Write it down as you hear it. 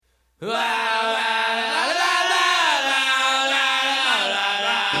All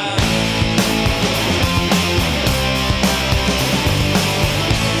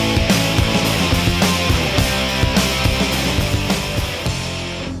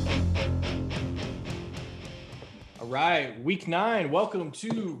right, week 9. Welcome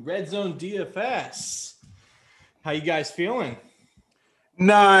to Red Zone DFS. How you guys feeling?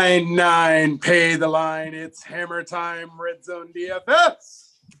 9-9, pay the line. It's hammer time, Red Zone DFS.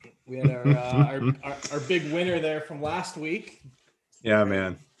 We had our big winner there from last week. Yeah,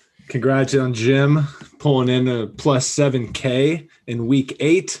 man. Congrats on Jim pulling in a plus 7K in week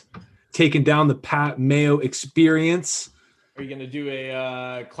 8, taking down the Pat Mayo experience. Are you going to do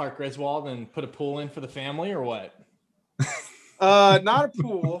a Clark Griswold and put a pool in for the family or what? Not a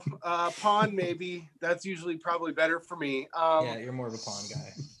pool, pond maybe. That's usually probably better for me. Yeah, you're more of a pond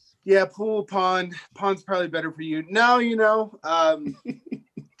guy. Yeah, pool, pond. Pond's probably better for you. No,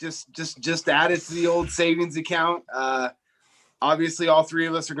 just add it to the old savings account. Obviously, all three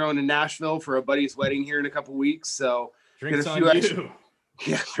of us are going to Nashville for a buddy's wedding here in a couple weeks. So drinks on you.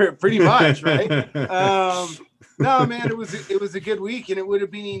 Yeah, pretty much, right? No, man, it was a good week, and it would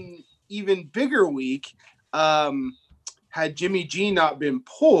have been even bigger week had Jimmy G not been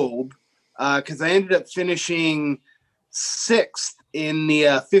pulled, because I ended up finishing 6th in the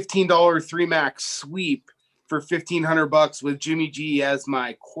 $15 3 max sweep for $1,500 with Jimmy G as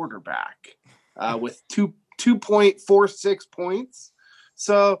my quarterback, with 2.46 points.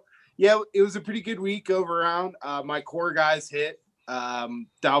 So yeah, it was a pretty good week over around. My core guys hit.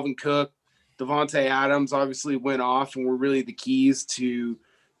 Dalvin Cook, Devontae Adams obviously went off and were really the keys to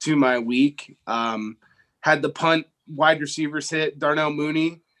my week. Had the punt wide receivers hit. Darnell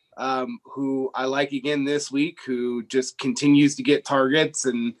Mooney, who I like again this week, who just continues to get targets,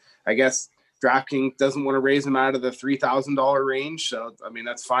 and I guess DraftKings doesn't want to raise him out of the $3,000 range. So, I mean,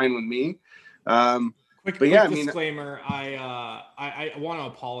 that's fine with me. Quick disclaimer, I want to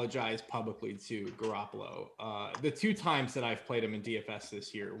apologize publicly to Garoppolo. The 2 times that I've played him in DFS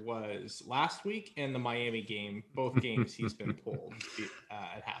this year was last week and the Miami game. Both games he's been pulled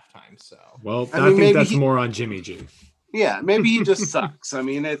at halftime. So, well, I think that's more on Jimmy G. Yeah, maybe he just sucks. I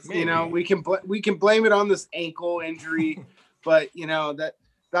mean, it's maybe. We can blame it on this ankle injury, but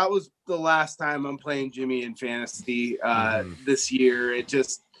that was the last time I'm playing Jimmy in fantasy this year. It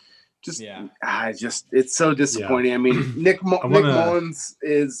just it's so disappointing. Yeah. I mean, Nick Mullins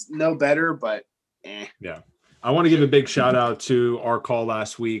is no better, but yeah. I want to give a big shout out to our call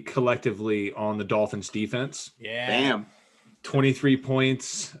last week collectively on the Dolphins defense. Yeah. Bam. 23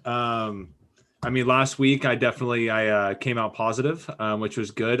 points. I mean, last week I came out positive, which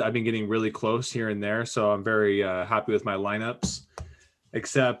was good. I've been getting really close here and there, so I'm very happy with my lineups.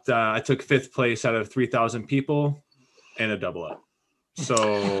 Except I took 5th place out of 3,000 people and a double up.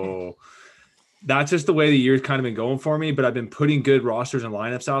 So that's just the way the year's kind of been going for me, but I've been putting good rosters and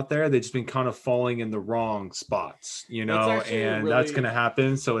lineups out there. They've just been kind of falling in the wrong spots, and that's going to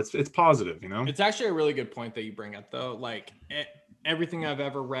happen. So it's positive, It's actually a really good point that you bring up, though. Like everything I've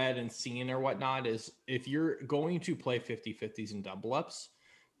ever read and seen or whatnot is if you're going to play 50-50s and double ups,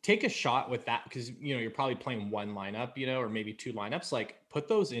 take a shot with that, because you're probably playing one lineup, or maybe 2 lineups. Like put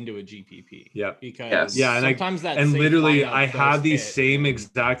those into a GPP. Yeah, because sometimes literally I have the same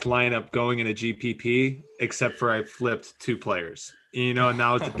exact lineup going in a GPP, except for I flipped 2 players. And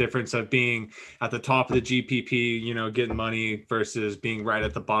now it's the difference of being at the top of the GPP, getting money versus being right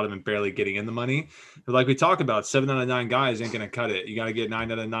at the bottom and barely getting in the money. But like we talked about, 7 out of 9 guys ain't going to cut it. You got to get 9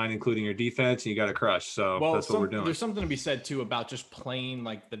 out of 9, including your defense, and you got to crush. So that's what we're doing. There's something to be said too about just playing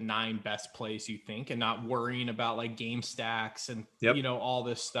like the 9 best plays you think, and not worrying about like game stacks and, all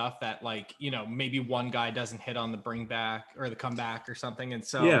this stuff that maybe one guy doesn't hit on the bring back or the comeback or something. And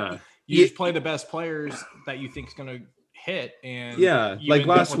so you just play the best players that you think is going to hit, and like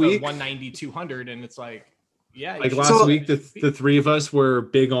last week 190 200, and it's like last week the 3 of us were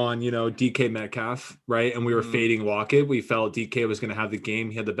big on DK Metcalf, right? And we were fading Lockett. We felt DK was going to have the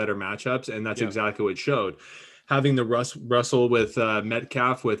game, he had the better matchups, and that's exactly what it showed. Having the Russell with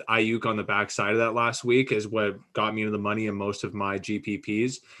Metcalf with Ayuk on the backside of that last week is what got me into the money in most of my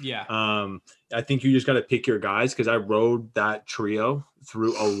GPPs. I think you just got to pick your guys, because I rode that trio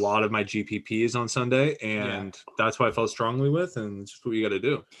through a lot of my GPPs on Sunday, and that's what I felt strongly with, and it's just what you got to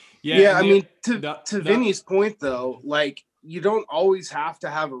do. I mean, to Vinny's point, though, like you don't always have to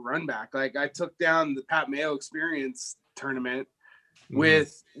have a run back. Like I took down the Pat Mayo Experience tournament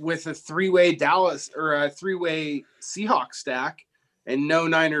with a 3-way Dallas or a 3-way Seahawks stack and no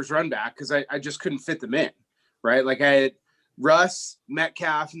Niners run back, because I just couldn't fit them in, right? Like I had Russ,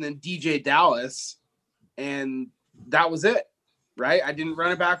 Metcalf, and then DJ Dallas, and that was it. right? I didn't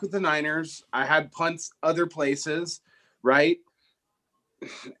run it back with the Niners. I had punts other places, right?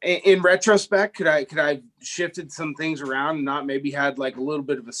 In retrospect, could I have shifted some things around and not maybe had like a little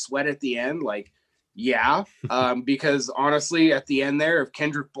bit of a sweat at the end? Like, yeah, because honestly, at the end there, if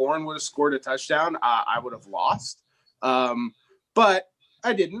Kendrick Bourne would have scored a touchdown, I would have lost. But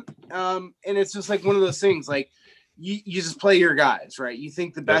I didn't. And it's just like one of those things, like you just play your guys, right? You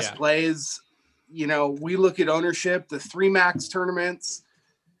think the best plays, you know, we look at ownership, the 3 max tournaments,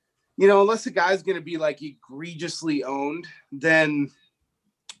 you know, unless the guy's going to be like egregiously owned, then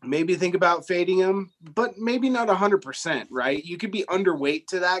maybe think about fading him, but maybe not 100%, right? You could be underweight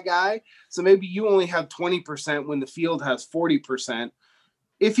to that guy. So maybe you only have 20% when the field has 40%.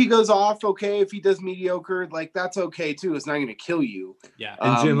 If he goes off, okay. If he does mediocre, like that's okay too. It's not going to kill you. Yeah.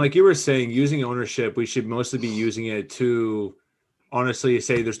 And Jim, like you were saying, using ownership, we should mostly be using it to honestly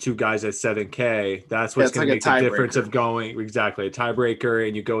say there's 2 guys at 7K. That's what's going to make the difference of going exactly a tiebreaker,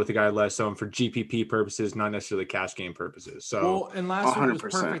 and you go with the guy less owned for GPP purposes, not necessarily cash game purposes. So, well, and last 100%. week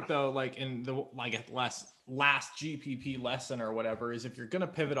was perfect though. Like in the last GPP lesson or whatever is if you're going to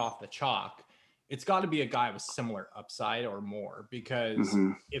pivot off the chalk, it's got to be a guy with similar upside or more, because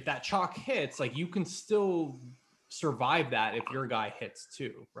if that chalk hits, like you can still survive that if your guy hits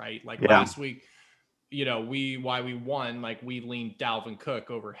too, right? Like last week, you know, why we won, like we leaned Dalvin Cook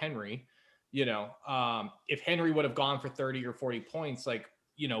over Henry, you know, if Henry would have gone for 30 or 40 points, like,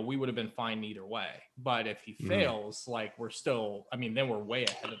 you know, we would have been fine either way. But if he fails, like we're still, I mean, then we're way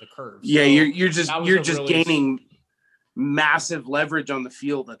ahead of the curve. Yeah. So you're just gaining massive leverage on the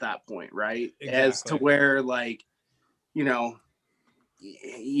field at that point, right? Exactly. As to where, like, you know,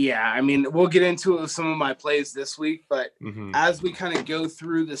 yeah, I mean, we'll get into some of my plays this week, but as we kind of go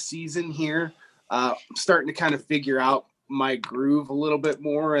through the season here, I'm starting to kind of figure out my groove a little bit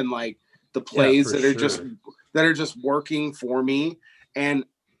more, and like the plays that are just working for me. And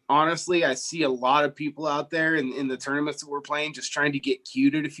honestly, I see a lot of people out there in the tournaments that we're playing just trying to get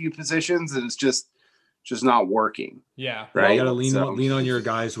queued at a few positions, and it's just not working. Yeah. Right. You got to lean on your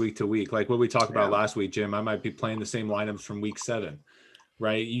guys week to week. Like what we talked about last week, Jim, I might be playing the same lineups from week 7,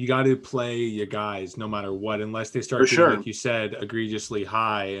 right? You got to play your guys no matter what, unless they start getting, like you said, egregiously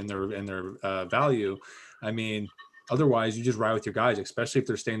high in their value. I mean, otherwise you just ride with your guys, especially if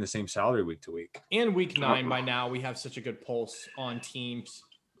they're staying the same salary week to week. And week 9 by now, we have such a good pulse on teams,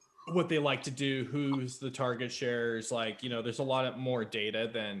 what they like to do, who's the target shares, like, you know, there's a lot more data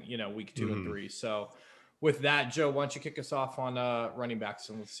than, you know, week 2 and 3. So with that, Joe, why don't you kick us off on running backs,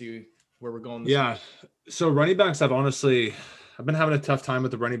 and let's see where we're going this week. So running backs, I've been having a tough time with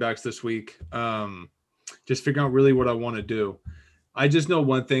the running backs this week. Just figuring out really what I want to do. I just know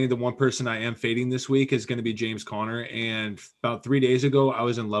one thing, the one person I am fading this week is going to be James Conner. And about 3 days ago, I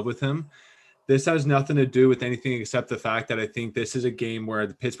was in love with him. This has nothing to do with anything except the fact that I think this is a game where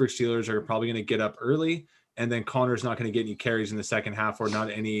the Pittsburgh Steelers are probably going to get up early, and then Connor's not going to get any carries in the second half, or not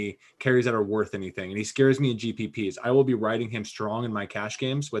any carries that are worth anything. And he scares me in GPPs. I will be riding him strong in my cash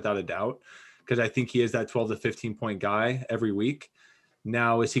games without a doubt, because I think he is that 12 to 15 point guy every week.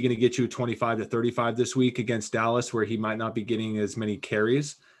 Now, is he going to get you 25 to 35 this week against Dallas, where he might not be getting as many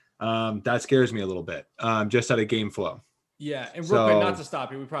carries? That scares me a little bit, just out of game flow. Yeah, and real quick, not to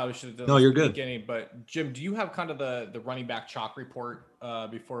stop you, we probably should have done this at the beginning, but Jim, do you have kind of the running back chalk report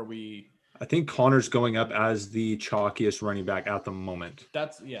before we? I think Connor's going up as the chalkiest running back at the moment.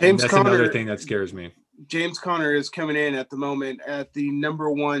 That's another thing that scares me. James Conner is coming in at the moment at the number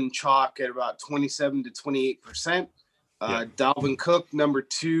 1 chalk at about 27 to 28%. Dalvin Cook, number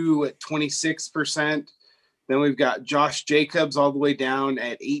 2 at 26%. Then we've got Josh Jacobs all the way down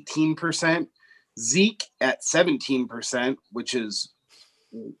at 18%. Zeke at 17%, which is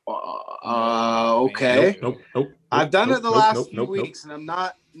okay. Nope. I've done it the last few weeks, and I'm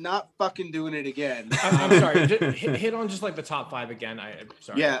not fucking doing it again. I'm sorry. Hit on just like the top 5 again. I'm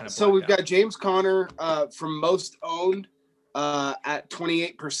sorry. Yeah. So we've got James Conner from most owned at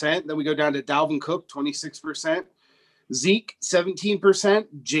 28%. Then we go down to Dalvin Cook, 26%. Zeke, 17%.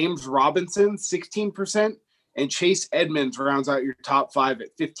 James Robinson, 16%. And Chase Edmonds rounds out your top 5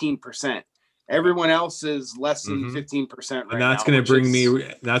 at 15%. Everyone else is less than 15% right now. And that's going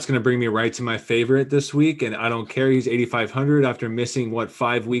to bring me right to my favorite this week. And I don't care. He's 8,500 after missing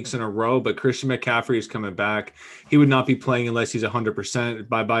 5 weeks in a row. But Christian McCaffrey is coming back. He would not be playing unless he's 100%.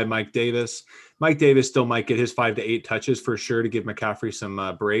 Bye Mike Davis. Mike Davis still might get his 5 to 8 touches for sure to give McCaffrey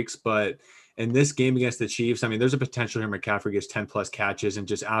some breaks. But in this game against the Chiefs, I mean, there's a potential here McCaffrey gets 10 plus catches and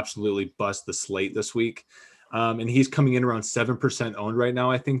just absolutely busts the slate this week. And he's coming in around 7% owned right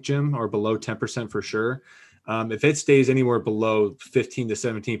now, I think, Jim, or below 10% for sure. If it stays anywhere below 15 to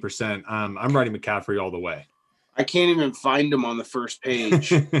 17%, I'm riding McCaffrey all the way. I can't even find him on the first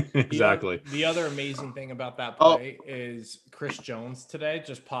page. Exactly. The other amazing thing about that play is Chris Jones today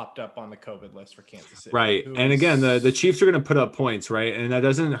just popped up on the COVID list for Kansas City. Right. And again, the Chiefs are going to put up points, right? And that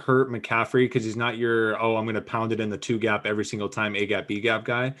doesn't hurt McCaffrey because he's not your, I'm going to pound it in the 2 gap every single time, A gap, B gap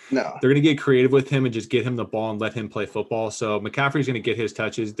guy. No. They're going to get creative with him and just get him the ball and let him play football. So McCaffrey's going to get his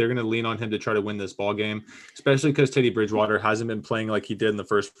touches. They're going to lean on him to try to win this ball game, especially because Teddy Bridgewater hasn't been playing like he did in the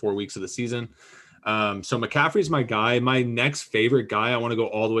first 4 weeks of the season. So McCaffrey's my guy. My next favorite guy, I want to go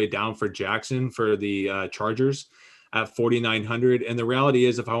all the way down for Jackson for the Chargers at 4,900. And the reality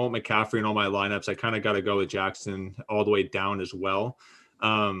is, if I want McCaffrey in all my lineups, I kind of got to go with Jackson all the way down as well.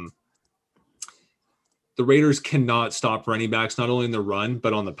 The Raiders cannot stop running backs, not only in the run,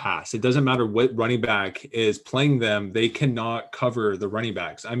 but on the pass. It doesn't matter what running back is playing them. They cannot cover the running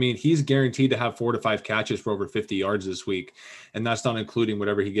backs. I mean, he's guaranteed to have 4 to 5 catches for over 50 yards this week. And that's not including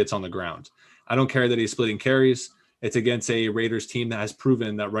whatever he gets on the ground. I don't care that he's splitting carries. It's against a Raiders team that has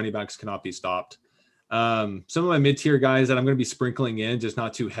proven that running backs cannot be stopped. Some of my mid-tier guys that I'm going to be sprinkling in, just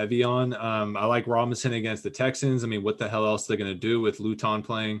not too heavy on. I like Robinson against the Texans. I mean, what the hell else are they going to do with Luton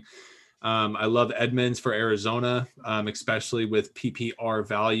playing? I love Edmonds for Arizona, especially with PPR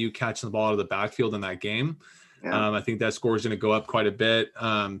value catching the ball out of the backfield in that game. Yeah. I think that score is going to go up quite a bit.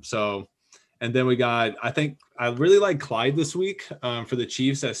 And then we got, I really like Clyde this week for the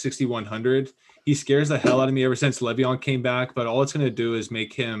Chiefs at 6,100. He scares the hell out of me ever since Le'Veon came back, but all it's going to do is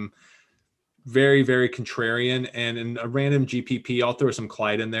make him very, very contrarian. And in a random GPP, I'll throw some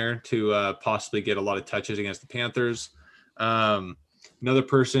Clyde in there to possibly get a lot of touches against the Panthers. Another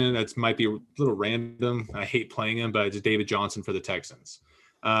person that might be a little random, I hate playing him, but it's David Johnson for the Texans.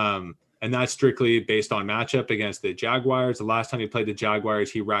 And that's strictly based on matchup against the Jaguars. The last time he played the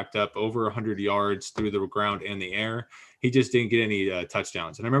Jaguars, he racked up over 100 yards through the ground and the air. He just didn't get any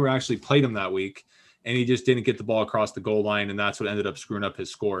touchdowns. And I remember I actually played him that week, and he just didn't get the ball across the goal line, and that's what ended up screwing up his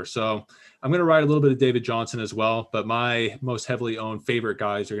score. So I'm going to ride a little bit of David Johnson as well, but my most heavily owned favorite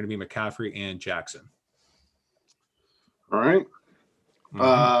guys are going to be McCaffrey and Jackson. All right. Mm-hmm.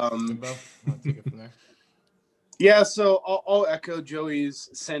 I'll take it from there. Yeah, so I'll echo Joey's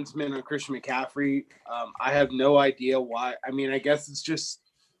sentiment on Christian McCaffrey. I have no idea why. I mean, I guess it's just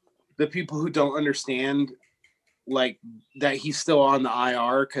the people who don't understand, like, that he's still on the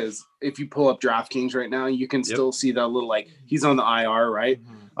IR, because if you pull up DraftKings right now, you can still see that little, like, he's on the IR, right?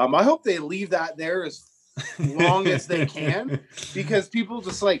 Mm-hmm. I hope they leave that there as long as they can, because people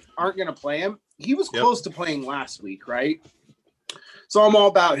just, like, aren't going to play him. He was close to playing last week, right? So I'm all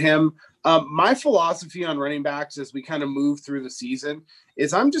about him. My philosophy on running backs as we kind of move through the season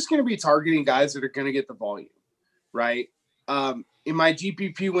is I'm just going to be targeting guys that are going to get the volume, right? In my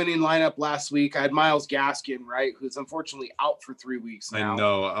GPP winning lineup last week, I had Myles Gaskin, right, who's unfortunately out for 3 weeks now. I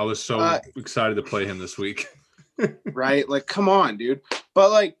know. I was so excited to play him this week. Right? Like, come on, dude.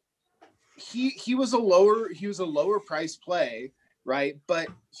 But, like, he was a lower price play, right? But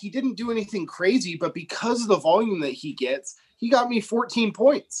he didn't do anything crazy. But because of the volume that he gets, he got me 14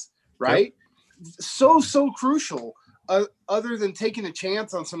 points. Right? Yep. So crucial, other than taking a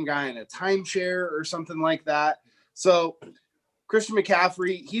chance on some guy in a timeshare or something like that. So Christian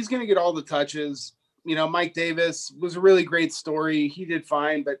McCaffrey, he's going to get all the touches. You know, Mike Davis was a really great story. He did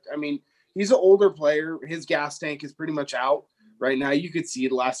fine, but I mean, he's an older player. His gas tank is pretty much out right now. You could see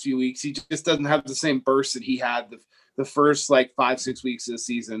the last few weeks. He just doesn't have the same burst that he had the first, like, 5-6 weeks of the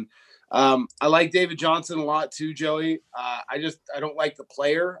season. I like David Johnson a lot too, Joey. I don't like the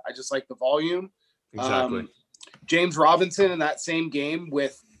player. I just like the volume. Exactly. James Robinson in that same game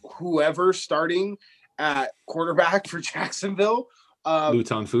with whoever starting at quarterback for Jacksonville.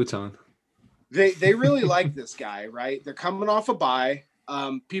 Luton Futon. They really like this guy, right? They're coming off a bye.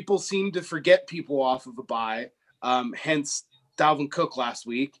 People seem to forget people off of a bye. Hence Dalvin Cook last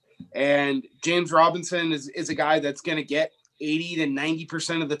week. And James Robinson is a guy that's going to get 80 to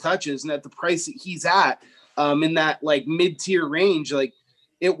 90% of the touches, and at the price that he's at, in that, like, mid-tier range, like,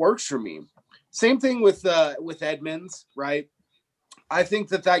 it works for me. Same thing with Edmonds, right? I think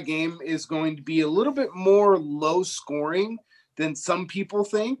that game is going to be a little bit more low scoring than some people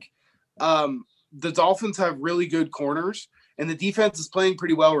think. The Dolphins have really good corners, and the defense is playing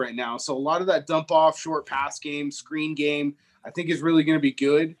pretty well right now. So a lot of that dump off, short pass game, screen game, I think is really going to be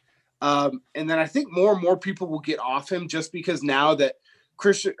good. And then I think more and more people will get off him just because now that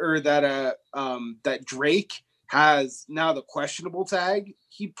that Drake has now the questionable tag,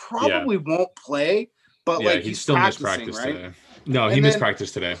 he probably won't play, but like he's still missed practice right? Today. No, he missed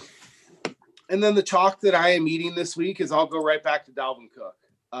practice today. And then the chalk that I am eating this week is I'll go right back to Dalvin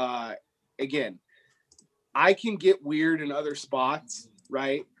Cook. Again, I can get weird in other spots,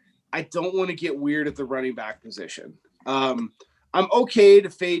 right? I don't want to get weird at the running back position. I'm okay to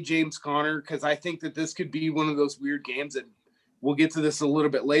fade James Conner because I think that this could be one of those weird games, and we'll get to this a little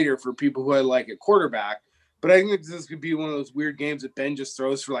bit later for people who I like at quarterback. But I think this could be one of those weird games that Ben just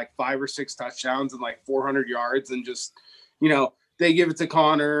throws for like 5 or 6 touchdowns and like 400 yards and just, they give it to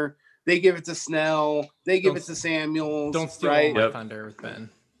Connor, they give it to Snell, they give it to Samuels. Don't steal all my thunder with Ben.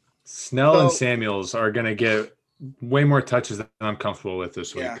 Snell and Samuels are going to get way more touches than I'm comfortable with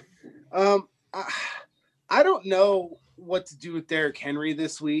this week. Yeah. I don't know what to do with Derrick Henry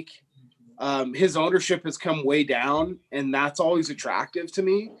this week. His ownership has come way down, and that's always attractive to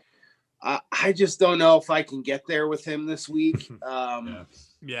me. I just don't know if I can get there with him this week.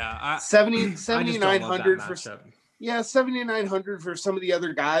 7,900 for 7,900 for some of the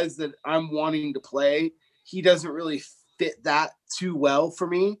other guys that I'm wanting to play. He doesn't really fit that too well for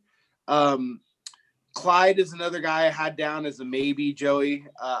me. Clyde is another guy I had down as a maybe, Joey.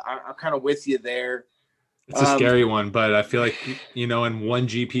 I'm kind of with you there. It's a scary one, but I feel like, in one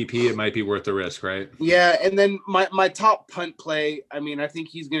GPP, it might be worth the risk, right? Yeah, and then my top punt play, I think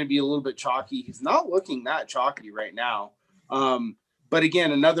he's going to be a little bit chalky. He's not looking that chalky right now. But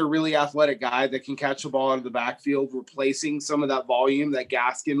again, another really athletic guy that can catch the ball out of the backfield, replacing some of that volume that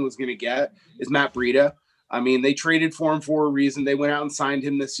Gaskin was going to get is Matt Breida. They traded for him for a reason. They went out and signed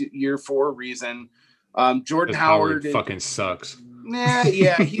him this year for a reason. Jordan Howard fucking sucks. Yeah,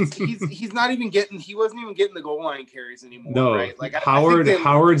 he's not even getting. He wasn't even getting the goal line carries anymore. No, right? Like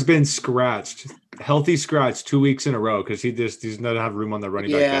Howard's been healthy scratched 2 weeks in a row because he does not have room on the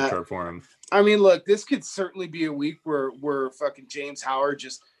running back depth chart for him. Look, this could certainly be a week where fucking James Howard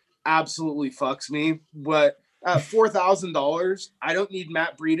just absolutely fucks me. But at $4,000, I don't need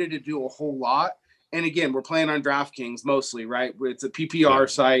Matt Breida to do a whole lot. And again, we're playing on DraftKings mostly, right? It's a PPR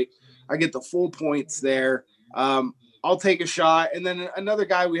site. I get the full points there. I'll take a shot. And then another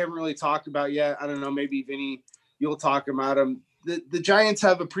guy we haven't really talked about yet. I don't know, maybe Vinny, you'll talk about him. The Giants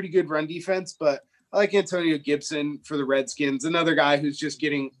have a pretty good run defense, but I like Antonio Gibson for the Redskins, another guy who's just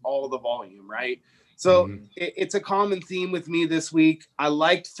getting all the volume, right? So it's a common theme with me this week. I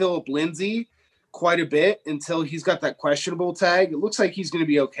liked Phillip Lindsay quite a bit until he's got that questionable tag. It looks like he's going to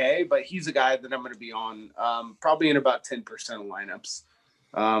be okay, but he's a guy that I'm going to be on probably in about 10% of lineups.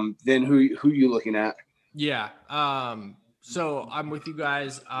 Then who you looking at? Yeah. So I'm with you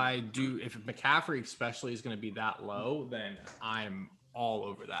guys. I do. If McCaffrey especially is going to be that low, then I'm all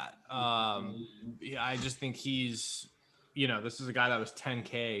over that. I just think he's, this is a guy that was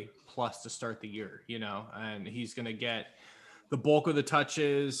 10K plus to start the year, and he's going to get the bulk of the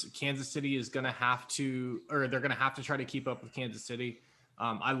touches. Kansas City is going to have to, or they're going to have to try to keep up with Kansas City.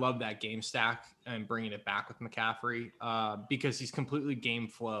 I love that game stack and bringing it back with McCaffrey because he's completely game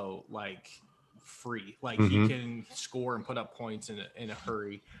flow, free. He can score and put up points in a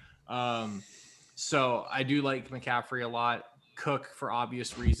hurry. So I do like McCaffrey a lot. Cook for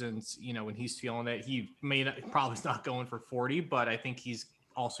obvious reasons, when he's feeling it, he probably not going for 40, but I think he's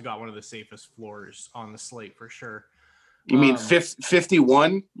also got one of the safest floors on the slate for sure. You mean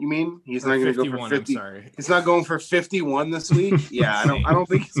 51? You mean he's not going to go for 50? I'm sorry. He's not going for 51 this week. Yeah, I don't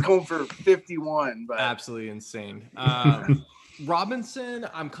think he's going for 51. But absolutely insane. Robinson,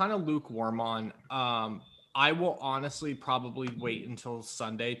 I'm kind of lukewarm on. I will honestly probably wait until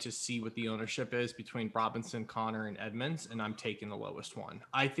Sunday to see what the ownership is between Robinson, Connor, and Edmonds, and I'm taking the lowest one.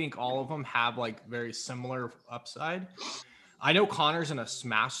 I think all of them have very similar upside. I know Connor's in a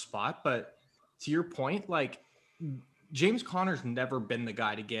smash spot, but to your point, James Conner's never been the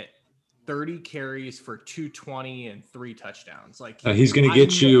guy to get 30 carries for 220 and 3 touchdowns. He's going to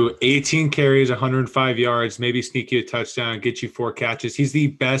get you 18 carries, 105 yards, maybe sneak you a touchdown, get you 4 catches. He's the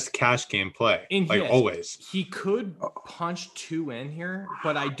best cash game play, always. He could punch 2 in here,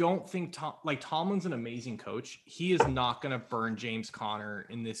 but I don't think Tomlin's an amazing coach. He is not going to burn James Conner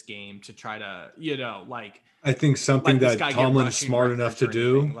in this game to try to, I think something that Tomlin's smart enough to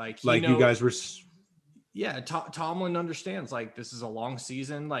do, you guys were. Yeah, Tomlin understands this is a long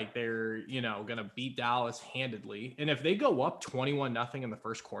season. They're going to beat Dallas handedly, and if they go up 21-0 in the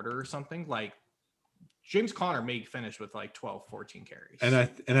first quarter or something, James Conner may finish with 12, 14 carries. And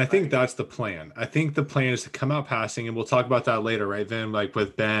I think that's the plan. I think the plan is to come out passing, and we'll talk about that later, right, Vin?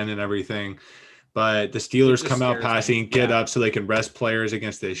 With Ben and everything. But the Steelers come out passing, get up so they can rest players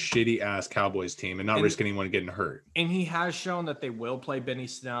against this shitty ass Cowboys team and not risk anyone getting hurt. And he has shown that they will play Benny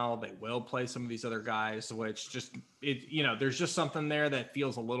Snell. They will play some of these other guys, which there's just something there that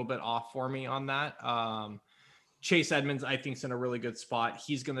feels a little bit off for me on that. Chase Edmonds, I think, is in a really good spot.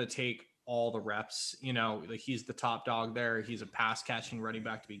 He's going to take all the reps. He's the top dog there. He's a pass catching running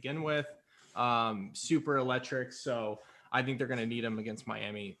back to begin with. Super electric. So I think they're going to need him against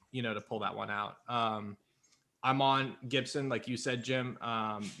Miami, to pull that one out. I'm on Gibson, like you said, Jim.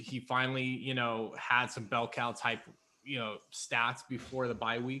 He finally, had some bell cow type, stats before the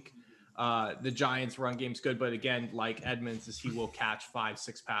bye week. The Giants' run game's good, but again, like Edmonds, he will catch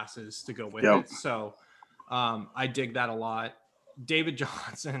 5-6 passes to go with it. So I dig that a lot. David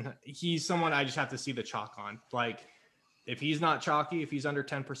Johnson, he's someone I just have to see the chalk on. Like, if he's not chalky, if he's under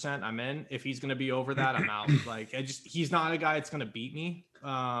 10%, I'm in. If he's going to be over that, I'm out. Like, he's not a guy that's going to beat me.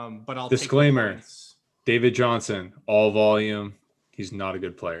 But I'll disclaimer. David Johnson, all volume. He's not a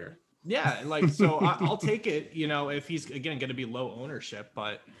good player. Yeah, like, so I'll take it, if he's, again, going to be low ownership,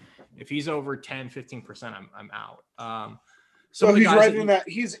 but if he's over 10, 15%, I'm out. So he's right in that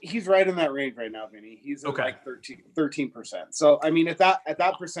he's right in that range right now, Vinny. He's at like 13%. So I mean, at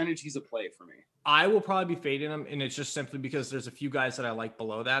that percentage, he's a play for me. I will probably be fading him, and it's just simply because there's a few guys that I like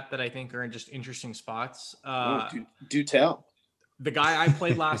below that I think are in just interesting spots. Do tell. The guy I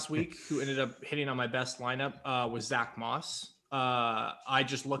played last week who ended up hitting on my best lineup was Zach Moss. I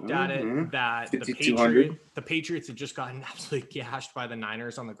just looked at it that the Patriots had just gotten absolutely gashed by the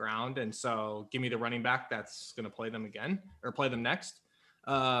Niners on the ground. And so give me the running back that's going to play them again or play them next.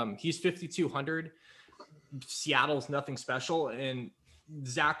 He's 5,200. Seattle's nothing special. And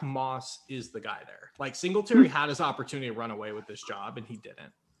Zach Moss is the guy there. Like, Singletary had his opportunity to run away with this job and he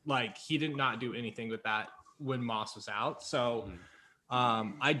didn't. Like, he did not do anything with that when Moss was out. So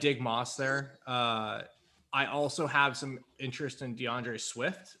I dig Moss there. I also have some interest in DeAndre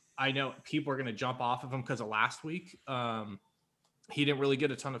Swift. I know people are going to jump off of him because of last week. He didn't really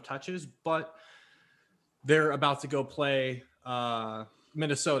get a ton of touches, but they're about to go play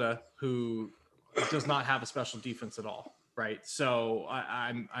Minnesota, who does not have a special defense at all, right? So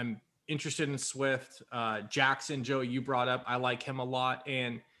I'm interested in Swift. Jackson, Joe, you brought up. I like him a lot.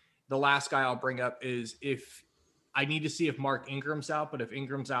 And the last guy I'll bring up is if I need to see if Mark Ingram's out, but if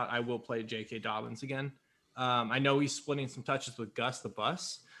Ingram's out, I will play J.K. Dobbins again. I know he's splitting some touches with Gus the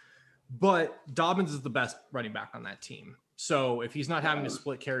Bus, but Dobbins is the best running back on that team. So if he's not having to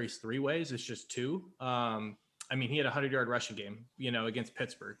split carries 3 ways, it's just 2. I mean, he had a 100-yard rushing game, against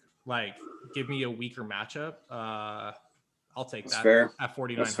Pittsburgh. Like, give me a weaker matchup. I'll take that at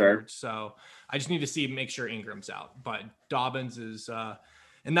 4,900. So I just need to make sure Ingram's out. But Dobbins is,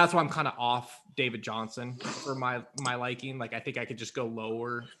 and that's why I'm kind of off David Johnson for my liking. Like, I think I could just go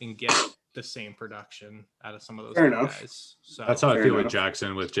lower and get the same production out of some of those guys. So that's how I feel with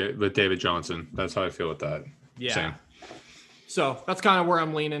Jackson, with David Johnson. That's how I feel with that. Yeah. Same. So that's kind of where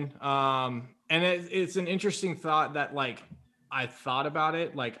I'm leaning. And it's an interesting thought that, like, I thought about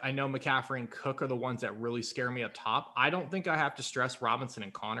it. Like, I know McCaffrey and Cook are the ones that really scare me up top. I don't think I have to stress Robinson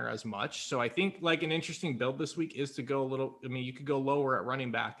and Connor as much. So I think, like, an interesting build this week is to go a little, I mean, you could go lower at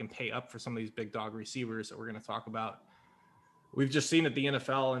running back and pay up for some of these big dog receivers that we're going to talk about. We've just seen at the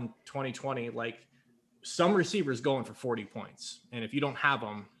NFL in 2020, like, some receivers going for 40 points. And if you don't have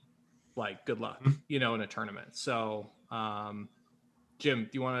them, like, good luck, in a tournament. So, Jim, do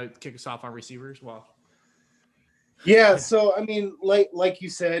you want to kick us off on receivers? Well, yeah. So, I mean, like you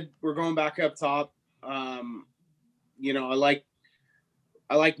said, we're going back up top. I like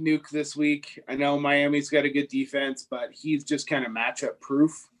Nuke this week. I know Miami's got a good defense, but he's just kind of matchup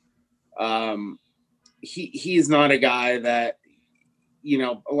proof. He's not a guy that,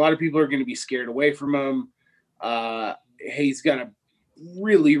 a lot of people are going to be scared away from him. He's got a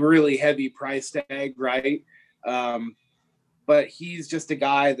really, really heavy price tag, right? But he's just a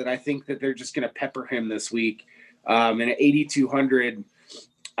guy that I think that they're just going to pepper him this week. And at 8,200,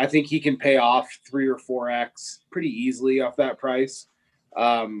 I think he can pay off 3 or 4x pretty easily off that price.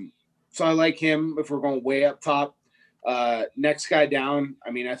 So I like him if we're going way up top. Next guy down, I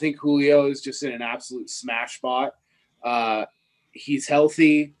mean, I think Julio is just in an absolute smash spot. He's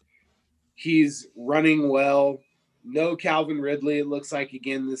healthy. He's running well. No Calvin Ridley, it looks like,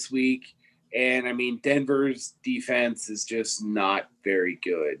 again this week. And, I mean, Denver's defense is just not very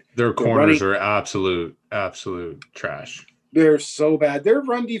good. Their corners are absolute trash. They're so bad. Their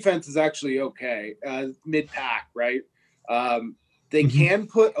run defense is actually okay, mid-pack, right? They can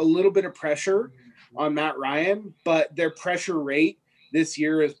put a little bit of pressure on Matt Ryan, but their pressure rate this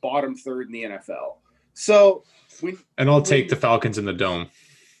year is bottom 3rd in the NFL. So I'll take the Falcons in the dome.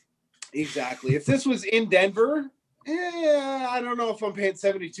 Exactly. If this was in Denver, I don't know if I'm paying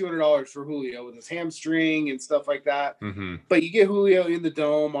 $7,200 for Julio with his hamstring and stuff like that. But you get Julio in the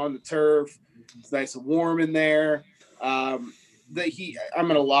dome on the turf. It's nice and warm in there. I'm going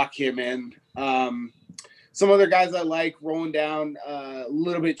to lock him in. Some other guys I like rolling down a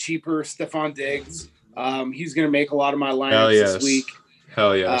little bit cheaper. Stephon Diggs. He's going to make a lot of my lineups this week.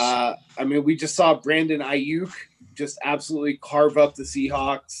 Hell yes. I mean, we just saw Brandon Ayuk just absolutely carve up the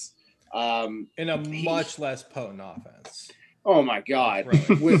Seahawks. In a much less potent offense. Oh my God! With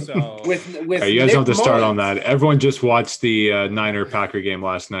you guys don't have to start on that. Everyone just watched the Niner Packer game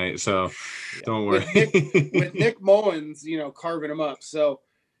last night, so don't worry. With Nick Mullins, carving them up. So,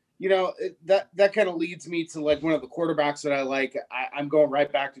 that kind of leads me to like one of the quarterbacks that I like. I'm going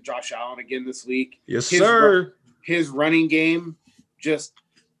right back to Josh Allen again this week. Yes, sir. His running game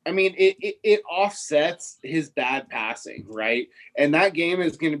it offsets his bad passing, right? And that game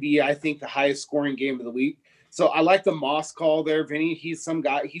is going to be, I think, the highest scoring game of the week. So I like the Moss call there, Vinny. He's a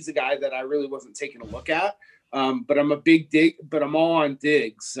guy that I really wasn't taking a look at. But I'm I'm all on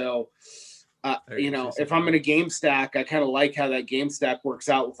Diggs. So, if I'm in a game stack, I kind of like how that game stack works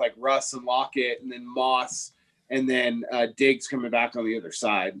out with like Russ and Lockett and then Moss and then Diggs coming back on the other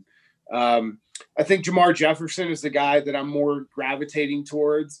side. I think Jamar Jefferson is the guy that I'm more gravitating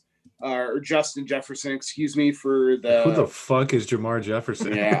towards. Or Justin Jefferson, excuse me, for the... Who the fuck is Jamar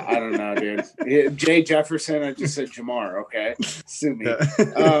Jefferson? Yeah, I don't know, dude. Jay Jefferson, I just said Jamar, okay? Sue me.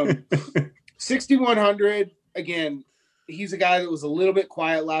 6,100, again, he's a guy that was a little bit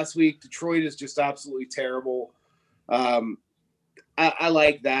quiet last week. Detroit is just absolutely terrible. I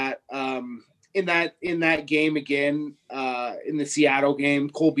like that. In that game again, in the Seattle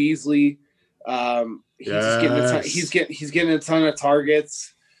game, Cole Beasley, he's getting a ton of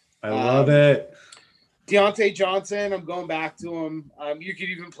targets. I love it. Deontay Johnson, I'm going back to him. You could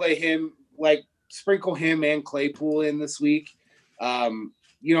even play him, like sprinkle him and Claypool in this week.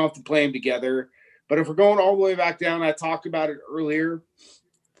 You don't have to play them together. But if we're going all the way back down, I talked about it earlier.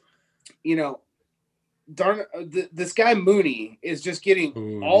 This guy Mooney is just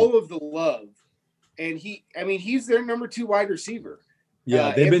getting all of the love. And he's their number 2 wide receiver.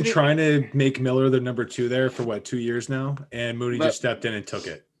 Yeah, they've been trying to make Miller the number 2 there for 2 years now, and Mooney just stepped in and took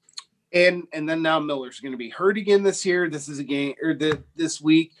it. And then now Miller's going to be hurt again this year. This is a game, or this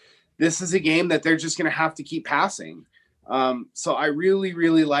week. This is a game that they're just going to have to keep passing. So I really,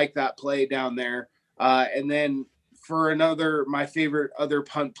 really like that play down there. And then for my favorite other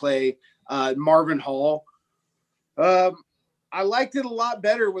punt play, Marvin Hall. I liked it a lot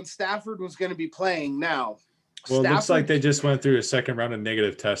better when Stafford was going to be playing now. Well, it looks like they just went through a second round of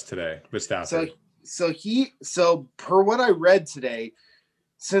negative test today with Stafford. So per what I read today,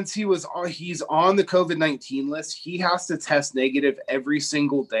 since he's on the COVID-19 list, he has to test negative every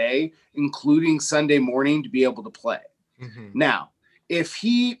single day, including Sunday morning, to be able to play. Mm-hmm. Now,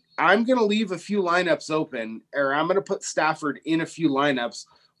 I'm going to leave a few lineups open, or I'm going to put Stafford in a few lineups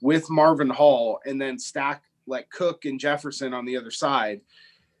with Marvin Hall and then stack like Cook and Jefferson on the other side.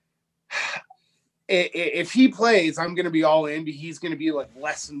 If he plays, I'm going to be all in. He's going to be like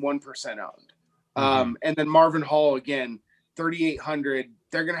less than 1% owned. Mm-hmm. And then Marvin Hall, again, 3,800.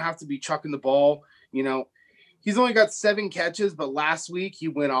 They're going to have to be chucking the ball. He's only got 7 catches, but last week he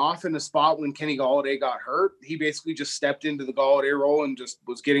went off in a spot when Kenny Golladay got hurt. He basically just stepped into the Golladay role and just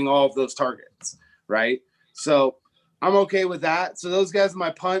was getting all of those targets, right? So I'm okay with that. So those guys are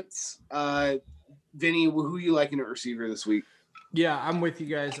my punts. Vinny, who you liking at receiver this week? Yeah, I'm with you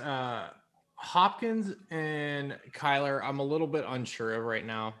guys. Hopkins and Kyler, I'm a little bit unsure of right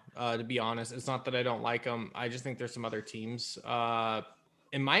now, to be honest. It's not that I don't like them. I just think there's some other teams.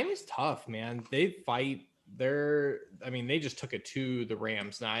 And Miami's tough, man. They fight. They just took it to the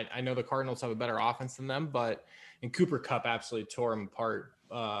Rams. Now, I know the Cardinals have a better offense than them, and Cooper Kupp absolutely tore them apart.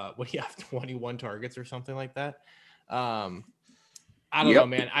 What do you have, 21 targets or something like that? I don't know,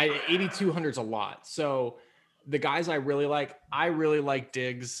 man. 8,200 is a lot. So the guys I really like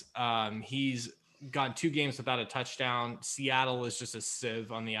Diggs. He's gone 2 games without a touchdown. Seattle is just a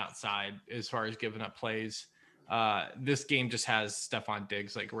sieve on the outside as far as giving up plays. This game just has Stephon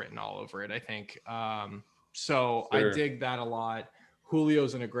Diggs like written all over it, I think. So sure. I dig that a lot.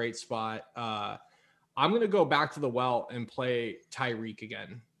 Julio's in a great spot. I'm going to go back to the well and play Tyreek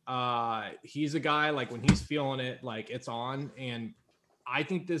again. He's a guy, like when he's feeling it, like it's on. And I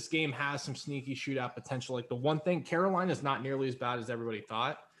think this game has some sneaky shootout potential. Like the one thing, Carolina's not nearly as bad as everybody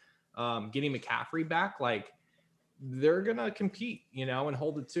thought. Getting McCaffrey back, like they're going to compete, and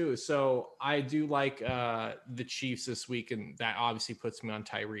hold it too. So I do like the Chiefs this week. And that obviously puts me on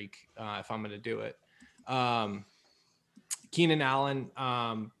Tyreek if I'm going to do it. Keenan Allen.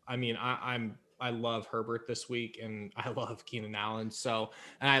 I love Herbert this week, and I love Keenan Allen. So,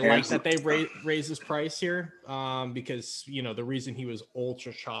 and I like that they raised his price here because, the reason he was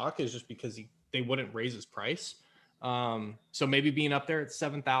ultra shock is just because they wouldn't raise his price. So maybe being up there at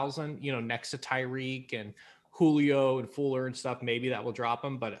 7,000, next to Tyreek and Julio and Fuller and stuff, maybe that will drop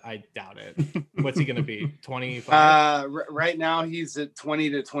him, but I doubt it. What's he going to be? 25? Right now he's at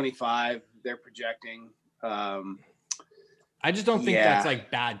 20 to 25. They're projecting. I just don't think that's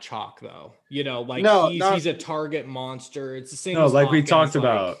like bad chalk though. Like he's a target monster. It's the same. No, as like Hopkins,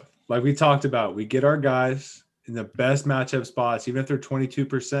 we talked about, we get our guys in the best matchup spots, even if they're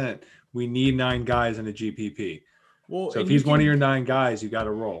 22%. We need 9 guys in a GPP. Well, so if he's one of your 9 guys, you got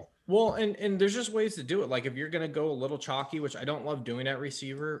to roll. Well, and there's just ways to do it. Like if you're going to go a little chalky, which I don't love doing at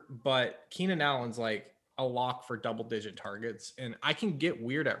receiver, but Keenan Allen's like a lock for double-digit targets, and I can get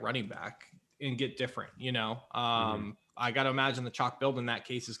weird at running back and get different. I got to imagine the chalk build in that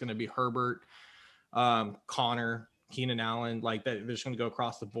case is going to be Herbert, Connor, Keenan Allen, like that. They're just going to go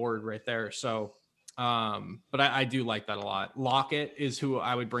across the board right there. So, but I do like that a lot. Lockett is who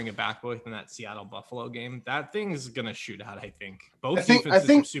I would bring it back with in that Seattle Buffalo game. That thing is going to shoot out. I think defenses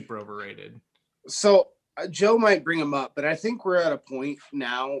are super overrated. So Joe might bring him up, but I think we're at a point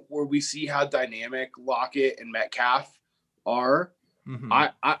now where we see how dynamic Lockett and Metcalf are. Mm-hmm. I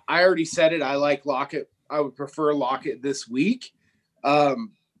already said it. I like Lockett. I would prefer Lockett this week. But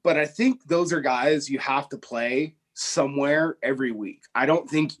I think those are guys you have to play somewhere every week. I don't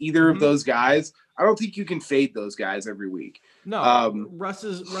think either of those guys, I don't think you can fade those guys every week. No, Russ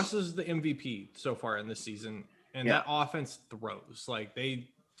is the MVP so far in this season. And that offense throws. Like they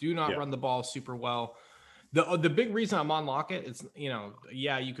do not run the ball super well. The big reason I'm on Lockett is,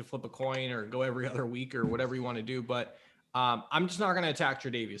 you could flip a coin or go every other week or whatever you want to do. But I'm just not going to attack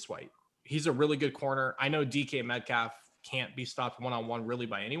Tre'Davious White. He's a really good corner. I know DK Metcalf can't be stopped one-on-one really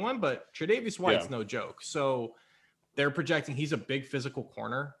by anyone, but Tre'Davious White's no joke. So they're projecting he's a big physical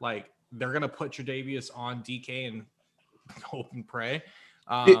corner. Like they're going to put Tre'Davious on DK and hope and pray.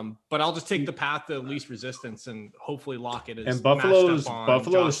 But I'll just take the path of least resistance and hopefully Lockett is. And Buffalo's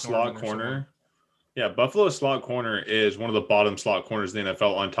slot corner. Yeah, Buffalo's slot corner is one of the bottom slot corners in the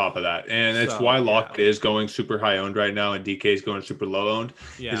NFL on top of that. And it's why Lockett is going super high owned right now and DK is going super low owned.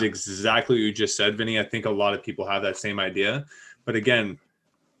 Yeah. Is exactly what you just said, Vinny. I think a lot of people have that same idea. But again,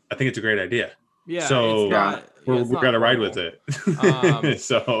 I think it's a great idea. Yeah. So we're going to ride with it.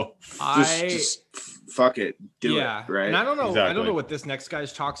 So just fuck it. Do it. Right. And I don't know. Exactly. I don't know what this next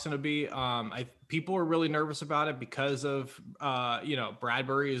guy's talk's going to be. People are really nervous about it because of,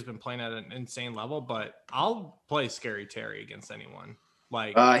 Bradbury has been playing at an insane level, but I'll play Scary Terry against anyone.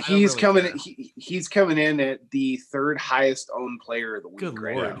 Like he's coming in at the 3rd highest owned player of the week. Good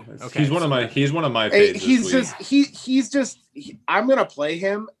right Lord. now. Okay, he's one of my favorites. I'm going to play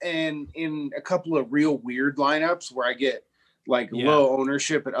him and in a couple of real weird lineups where I get low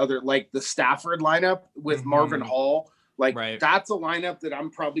ownership at other, like the Stafford lineup with Marvin Hall. That's a lineup that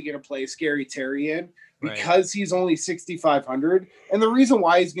I'm probably going to play Scary Terry in because he's only 6,500. And the reason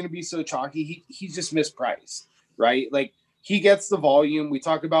why he's going to be so chalky, he's just mispriced, right? Like he gets the volume. We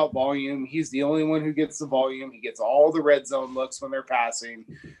talk about volume. He's the only one who gets the volume. He gets all the red zone looks when they're passing.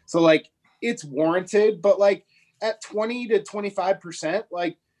 So it's warranted, but at 20 to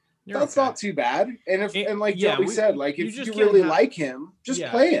 25%, that's not too bad. And if Joey said, if you really like him, just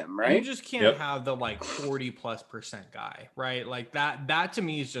play him, right? You just can't have the 40+% guy, right? Like that to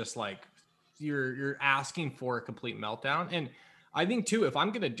me is just you're asking for a complete meltdown. And I think too, if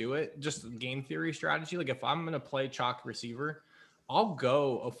I'm gonna do it, just game theory strategy, if I'm gonna play chalk receiver, I'll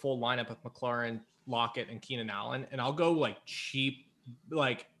go a full lineup of McLaurin, Lockett, and Keenan Allen, and I'll go cheap,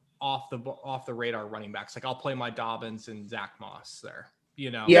 off the radar running backs. I'll play my Dobbins and Zach Moss there.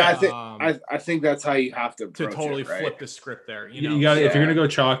 I think that's how you have to totally right? flip the script there. You got if you're gonna go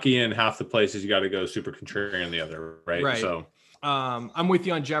chalky in half the places, you got to go super contrarian in the other, right? Right. So I'm with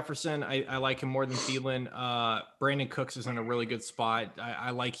you on Jefferson. I like him more than Thielen. Brandon Cooks is in a really good spot.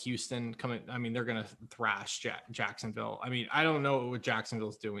 I like Houston coming. I mean, they're gonna thrash Jacksonville. I mean, I don't know what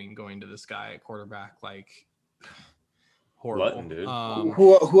Jacksonville's doing going to this guy at quarterback. Horrible. Lutton, dude.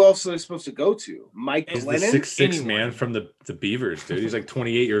 Who else are they supposed to go to? Mike Glennon? The 6'6" man from the Beavers, dude. He's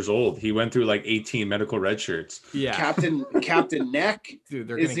 28 years old. He went through 18 medical red shirts. Yeah. Captain Neck dude,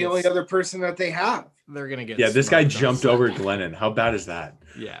 is the only other person that they have. They're gonna get. Yeah, this guy jumped over Glennon. How bad is that?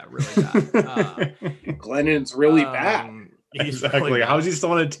 Yeah, really bad. Glennon's really bad. Exactly. Really how is he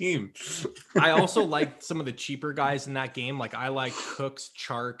still on a team? I also like some of the cheaper guys in that game. I like Cooks,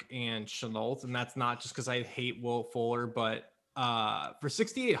 Chark, and Chenault, and that's not just because I hate Will Fuller, but for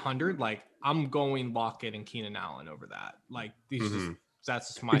 6,800, I'm going Lockett and Keenan Allen over that. That's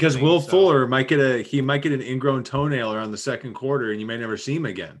just my because thing, Will Fuller might get an ingrown toenail around the second quarter, and you may never see him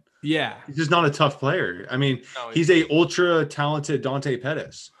again. Yeah, he's just not a tough player. I mean, he's a ultra talented Dante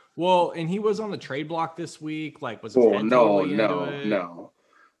Pettis. Well, and he was on the trade block this week. Was it? No.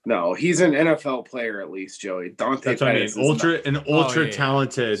 No, he's an NFL player at least, Joey. Dante That's what Pettis I mean. Ultra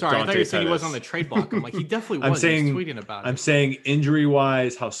talented. Sorry, Dante I thought you said Pettis. he was on the trade block. I'm like, he definitely was. I'm saying, he was tweeting about it. I'm saying injury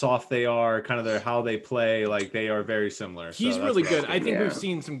wise, how soft they are, kind of how they play, like they are very similar. He's so really good. I think we've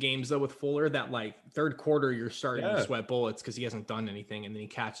seen some games though with Fuller that like third quarter you're starting to sweat bullets because he hasn't done anything, and then he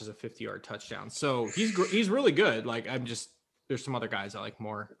catches a 50-yard touchdown. So he's really good. Like there's some other guys I like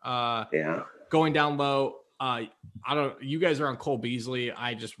more. Going down low. You guys are on Cole Beasley.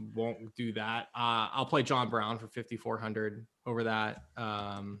 I just won't do that. I'll play John Brown for 5,400 over that.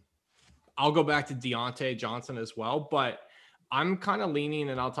 I'll go back to Deontay Johnson as well, but I'm kind of leaning,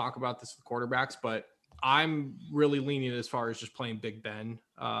 and I'll talk about this with quarterbacks, but I'm really leaning as far as just playing Big Ben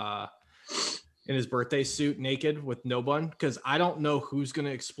in his birthday suit naked with no bun, because I don't know who's going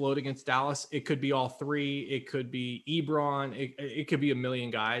to explode against Dallas. It could be all three. It could be Ebron. It could be a million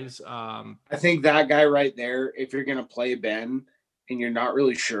guys. I think that guy right there, if you're going to play Ben and you're not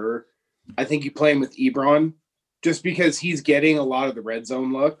really sure, I think you play him with Ebron just because he's getting a lot of the red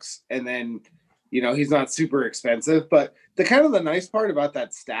zone looks, and then, he's not super expensive. But the nice part about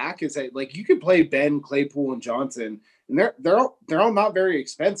that stack is that like you could play Ben, Claypool, and Johnson, and they're all not very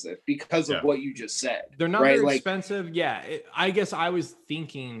expensive because of what you just said. They're not very expensive. Yeah, I guess I was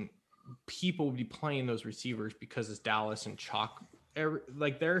thinking people would be playing those receivers because it's Dallas and chalk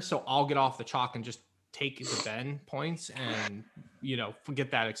there. So I'll get off the chalk and just take the Ben points and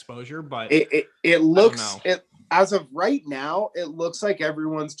forget that exposure. But it looks as of right now, it looks like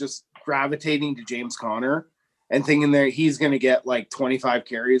everyone's just gravitating to James Conner and thinking that he's going to get like 25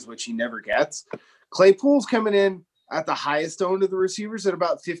 carries, which he never gets. Claypool's coming in at the highest owned of the receivers at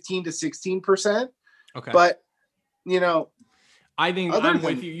about 15 to 16%. Okay. But, I think I'm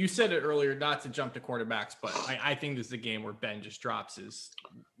with you. You said it earlier, not to jump to quarterbacks, but I think this is a game where Ben just drops his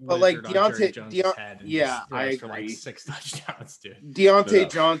Deontay Jones' head and I agree. for like 6 touchdowns, dude.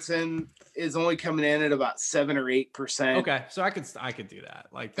 Deontay Johnson is only coming in at about 7 or 8%. Okay, so I could do that.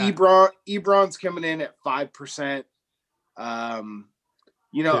 Like that. Ebron's coming in at 5%.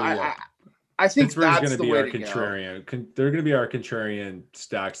 I think Pittsburgh's that's the way to contrarian. They're going to be our contrarian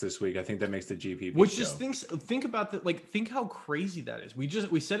stacks this week. I think that makes the GPP. Which just think about that. Like, think how crazy that is.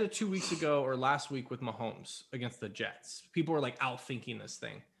 We said it 2 weeks ago or last week with Mahomes against the Jets. People were like outthinking this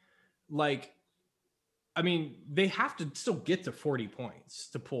thing. Like, I mean, they have to still get to 40 points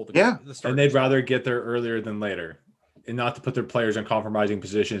to pull the start. And they'd rather get there earlier than later, and not to put their players in compromising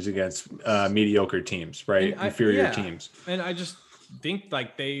positions against mediocre teams, right? Inferior teams. And I just think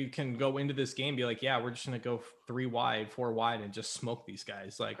like they can go into this game, be like, we're just gonna go 3 wide, 4 wide, and just smoke these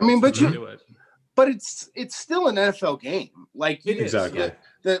guys. Like, I mean, but it's still an NFL game. Like, exactly.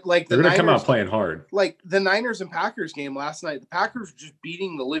 They're gonna come out playing hard. Like the Niners and Packers game last night, the Packers were just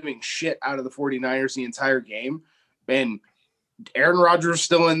beating the living shit out of the 49ers the entire game, and Aaron Rodgers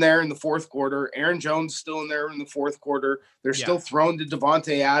still in there in the fourth quarter. Aaron Jones still in there in the fourth quarter. They're still thrown to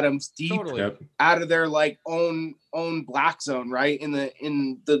Devontae Adams deep out of their like own black zone, right in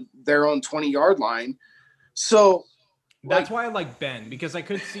their own 20-yard line. So that's why I like Ben, because I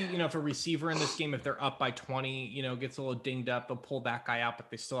could see, if a receiver in this game, if they're up by 20, gets a little dinged up, they'll pull that guy out, but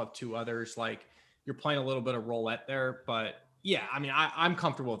they still have 2 others. Like, you're playing a little bit of roulette there, but yeah, I mean, I'm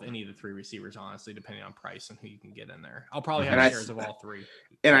comfortable with any of the 3 receivers, honestly, depending on price and who you can get in there. I'll probably have shares of all 3.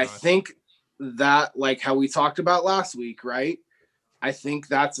 And I think that, like how we talked about last week, right? I think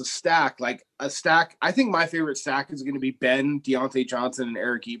that's a stack. Like a stack. I think my favorite stack is going to be Ben, Deontay Johnson, and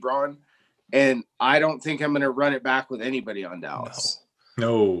Eric Ebron. And I don't think I'm going to run it back with anybody on Dallas.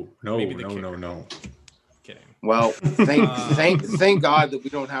 No. Kidding. Well, thank God that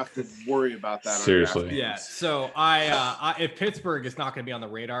we don't have to worry about that. Seriously. Yeah. So I if Pittsburgh is not going to be on the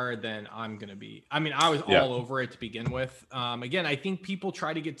radar, then I'm going to be. I mean, I was all over it to begin with. Again, I think people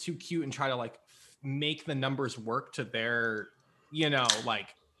try to get too cute and try to like make the numbers work to their,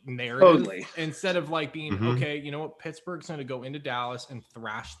 like narrative, totally. Instead of like being okay. You know what? Pittsburgh's going to go into Dallas and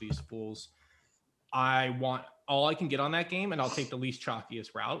thrash these fools. I want all I can get on that game, and I'll take the least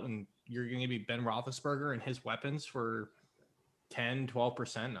chalkiest route. And you're going to be Ben Roethlisberger and his weapons for 10,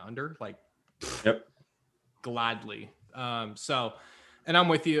 12% under. Like, gladly. So, and I'm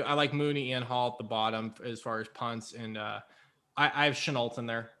with you. I like Mooney and Hall at the bottom as far as punts. And I have Chenault in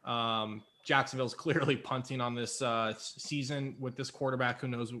there. Jacksonville's clearly punting on this season with this quarterback. Who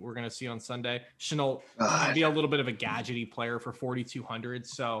knows what we're going to see on Sunday. Chenault will be a little bit of a gadgety player for 4,200.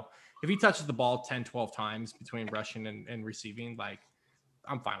 So if he touches the ball 10, 12 times between rushing and receiving, like,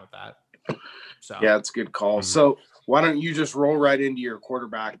 I'm fine with that. So yeah, it's a good call. Mm-hmm. So why don't you just roll right into your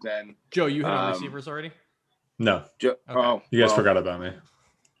quarterback then? Joe, you hit on receivers already? No. Okay. You guys forgot about me.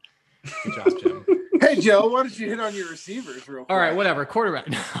 Good job, Jim. Hey, Joe, why don't you hit on your receivers real quick? All right, whatever. Quarterback.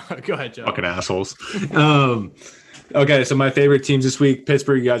 Go ahead, Joe. Fucking assholes. Okay, so my favorite teams this week,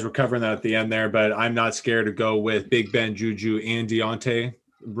 Pittsburgh, you guys were covering that at the end there, but I'm not scared to go with Big Ben, Juju, and Deontay,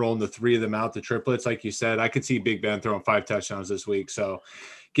 rolling the three of them out, the triplets. Like you said, I could see Big Ben throwing 5 touchdowns this week. So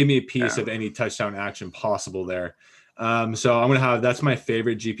give me a piece of any touchdown action possible there. So I'm going to have, that's my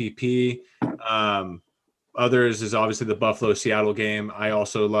favorite GPP. Others is obviously the Buffalo-Seattle game. I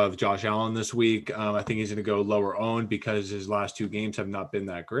also love Josh Allen this week. I think he's going to go lower owned because his last 2 games have not been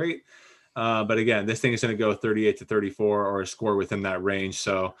that great. But again, this thing is going to go 38-34 or a score within that range.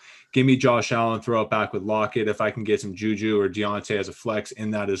 So give me Josh Allen, throw it back with Lockett. If I can get some Juju or Deontay as a flex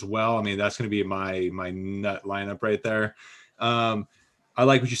in that as well, I mean, that's going to be my nut lineup right there. I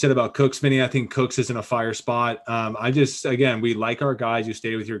like what you said about Cooks, Vinny. I think Cooks is in a fire spot. Again, we like our guys. You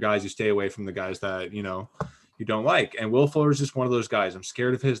stay with your guys. You stay away from the guys that, you don't like. And Will Fuller is just one of those guys. I'm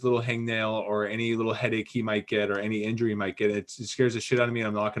scared of his little hangnail or any little headache he might get or any injury he might get. It scares the shit out of me, and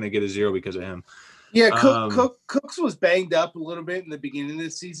I'm not going to get a 0 because of him. Yeah, Cooks was banged up a little bit in the beginning of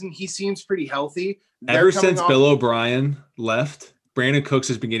this season. He seems pretty healthy. Ever since Bill O'Brien left, Brandon Cooks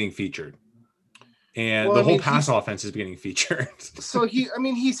has been getting featured. And the whole pass offense is getting featured. So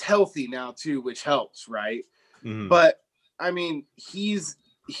he's healthy now too, which helps, right? Mm-hmm. But I mean, he's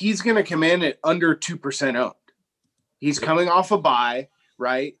going to come in at under 2% owned. He's coming off a bye,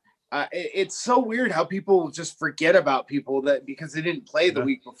 right? It's so weird how people just forget about people that because they didn't play the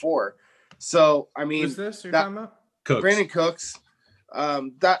week before. So I mean, who's this you're talking about? Cooks. Brandon Cooks.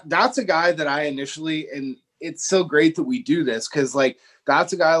 That's a guy that I initially, and it's so great that we do this because like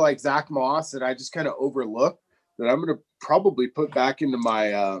that's a guy like Zach Moss that I just kind of overlooked that I'm going to probably put back into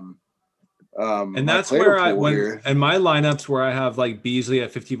my and that's where and my lineups where I have like Beasley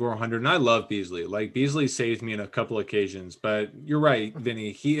at 5,400, and I love Beasley. Like Beasley saved me in a couple occasions, but you're right,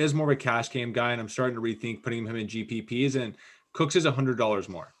 Vinny. He is more of a cash game guy, and I'm starting to rethink putting him in GPPs. And Cooks is $100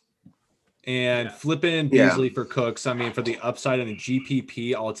 more, and flipping Beasley for Cooks. I mean, for the upside on a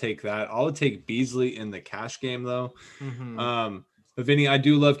GPP, I'll take that. I'll take Beasley in the cash game though. Mm-hmm. But Vinny, I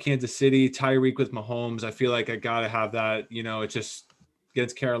do love Kansas City. Tyreek with Mahomes. I feel like I gotta have that. It's just.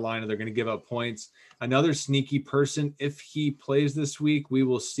 Against Carolina, they're going to give up points. Another sneaky person, if he plays this week, we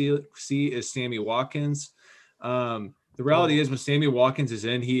will see is Sammy Watkins. The reality is when Sammy Watkins is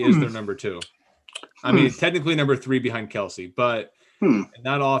in, he is their number 2. I mean, technically number 3 behind Kelsey, but in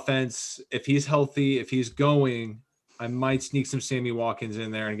that offense, if he's healthy, if he's going, I might sneak some Sammy Watkins in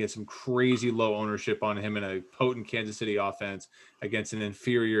there and get some crazy low ownership on him in a potent Kansas City offense against an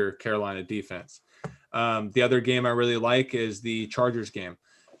inferior Carolina defense. The other game I really like is the Chargers game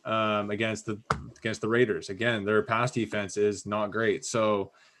against the Raiders. Again, their pass defense is not great.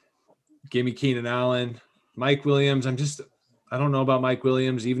 So give me Keenan Allen, Mike Williams. I don't know about Mike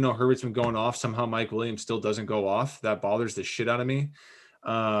Williams. Even though Herbert's been going off, somehow Mike Williams still doesn't go off. That bothers the shit out of me.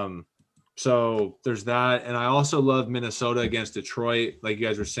 So there's that. And I also love Minnesota against Detroit. Like you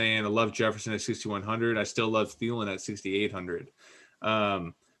guys were saying, I love Jefferson at 6,100. I still love Thielen at 6,800.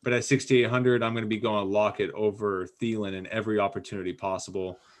 But at 6,800, I'm going to be going Lockett over Thielen in every opportunity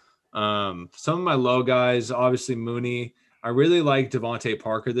possible. Some of my low guys, obviously Mooney. I really like Devontae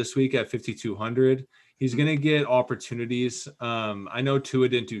Parker this week at 5,200. He's going to get opportunities. I know Tua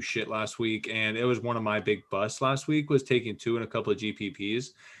didn't do shit last week, and it was one of my big busts last week was taking 2 in a couple of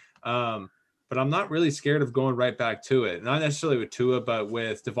GPPs. But I'm not really scared of going right back to it. Not necessarily with Tua, but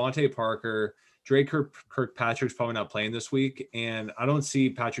with Devontae Parker. Drake Kirkpatrick's probably not playing this week, and I don't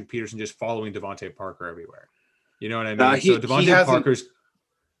see Patrick Peterson just following Devontae Parker everywhere. You know what I mean? So Devontae Parker's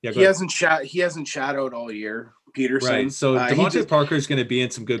he hasn't shadowed all year, Peterson. Right. So Devontae Parker is going to be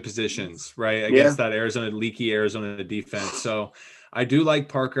in some good positions, right, against that leaky Arizona defense. So I do like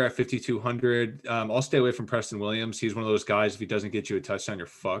Parker at 5,200. I'll stay away from Preston Williams. He's one of those guys. If he doesn't get you a touchdown, you're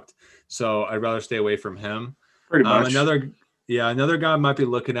fucked. So I'd rather stay away from him. Pretty much. Another guy I might be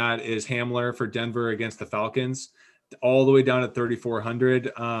looking at is Hamler for Denver against the Falcons, all the way down at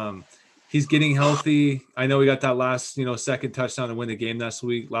 3,400. He's getting healthy. I know we got that last, second touchdown to win the game last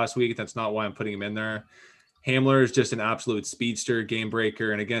week. That's not why I'm putting him in there. Hamler is just an absolute speedster, game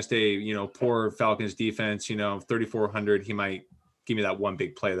breaker, and against a poor Falcons defense, 3,400, he might give me that one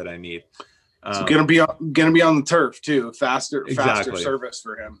big play that I need. So gonna be on the turf too. Faster service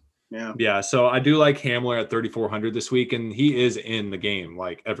for him. Yeah. So I do like Hamler at 3,400 this week, and he is in the game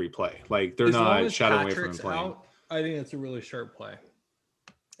like every play. Like they're not shadowing away from him playing. I think it's a really sharp play.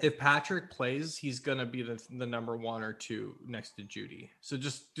 if Patrick plays, he's gonna be the number 1 or 2 next to Judy. So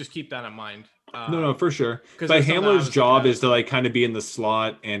just keep that in mind. No, for sure. But Hamler's job is to like kind of be in the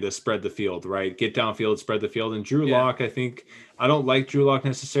slot and to spread the field, right? Get downfield, spread the field. And Drew Lock, I don't like Drew Lock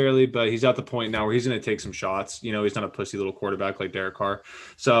necessarily, but he's at the point now where he's going to take some shots. You know, he's not a pussy little quarterback like Derek Carr.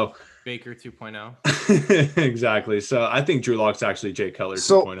 So Baker 2.0. Exactly. So I think Drew Lock's actually Jay Cutler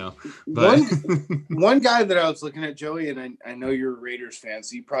 2.0. But one guy that I was looking at, Joey, and I know you're a Raiders fan,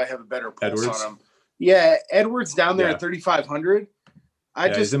 so you probably have a better pulse Edwards. on him. Yeah, Edwards down there at 3,500.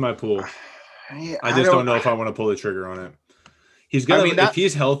 He's in my pool. I just don't know if I want to pull the trigger on it. He's gonna if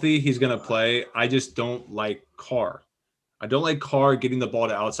he's healthy, he's gonna play. I just don't like Carr. I don't like Carr getting the ball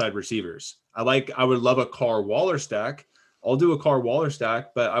to outside receivers. I would love a Carr Waller stack. I'll do a Carr Waller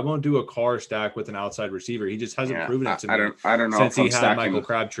stack, but I won't do a Carr stack with an outside receiver. He just hasn't proven it to me. I don't know since he had Michael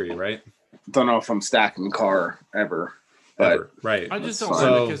Crabtree, right? Don't know if I'm stacking Carr ever. But right. I just don't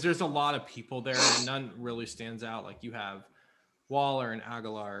know because there's a lot of people there and none really stands out. Like you have Waller and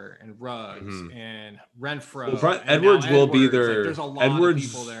Aguilar and Ruggs and Renfro. Well, Edwards will be their. Like, there's a lot of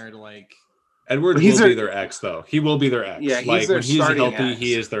people there to like. Edwards will be their X though. He will be their X. Yeah, when he's healthy,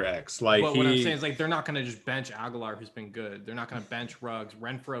 he is their X. But what I'm saying is like they're not going to just bench Aguilar, who's been good. They're not going to bench Ruggs.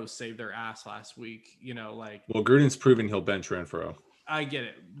 Renfro saved their ass last week. You know, like. Well, Gruden's proven he'll bench Renfro. I get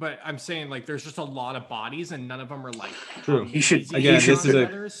it, but I'm saying like there's just a lot of bodies and none of them are like true. This is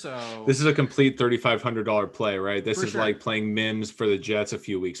a complete $3,500 play, right? This is like playing Mims for the Jets a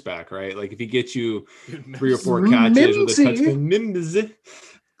few weeks back, right? Like if he gets you 3 or 4 catches with a touchdown, Mims,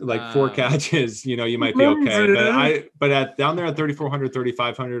 like 4 catches, you know, you might be okay. But at down there at 3,400,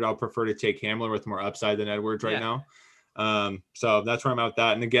 3,500, I'll prefer to take Hamler with more upside than Edwards right now. So that's where I'm at with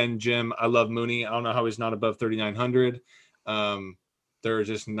that. And again, Jim, I love Mooney. I don't know how he's not above 3,900. They're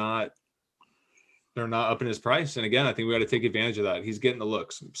not up in his price. And again, I think we got to take advantage of that. He's getting the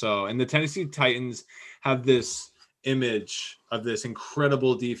looks. So, and the Tennessee Titans have this image of this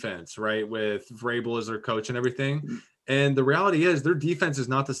incredible defense, right? With Vrabel as their coach and everything. And the reality is their defense is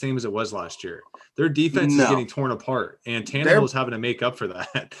not the same as it was last year. Their defense is getting torn apart and Tannehill's having to make up for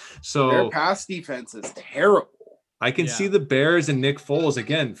that. So their pass defense is terrible. I can see the Bears and Nick Foles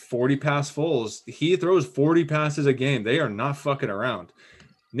again, 40 pass Foles. He throws 40 passes a game. They are not fucking around.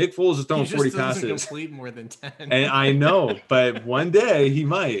 Nick Foles is throwing 40 passes. Complete more than 10. And I know, but one day he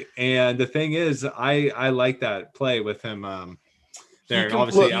might. And the thing is, I like that play with him there. And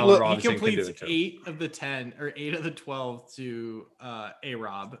obviously, Allen Robinson can do it too. 8 of the 10 or 8 of the 12 to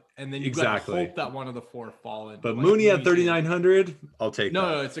A-Rob, and then you got to hope that one of the 4 fall in. But like Mooney at 3,900, I'll take that.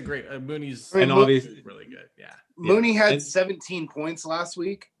 No, it's a great Mooney's and obviously really good. Yeah. Mooney had 17 points last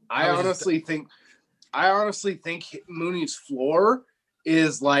week. I honestly think Mooney's floor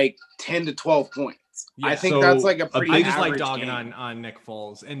is like 10 to 12 points. Yeah, I think that's like a pretty I just like dogging on Nick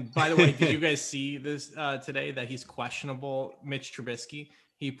Foles. And by the way, did you guys see this today that he's questionable? Mitch Trubisky.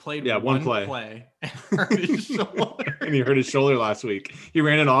 He played one play and hurt his shoulder. And he hurt his shoulder last week. He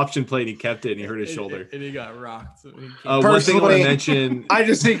ran an option play and he kept it and he hurt his shoulder. And he got rocked. So one thing I want to mention. I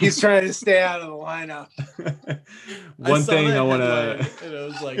just think he's trying to stay out of the lineup. One thing I want to. And I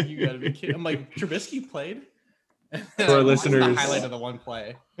was like, you got to be kidding. I'm like, Trubisky played? For our listeners, the highlight of the one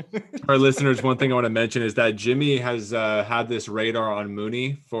play. Our listeners, one thing I want to mention is that Jimmy has had this radar on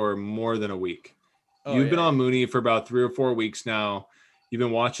Mooney for more than a week. You've been on Mooney for about 3 or 4 weeks now. You've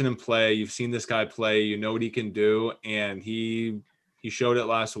been watching him play. You've seen this guy play. You know what he can do, and he showed it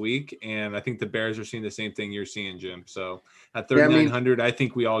last week. And I think the Bears are seeing the same thing you're seeing, Jim. So at 3,900, I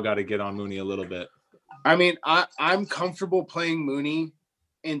think we all got to get on Mooney a little bit. I mean, I'm comfortable playing Mooney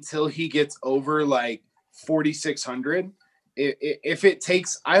until he gets over like 4,600. If it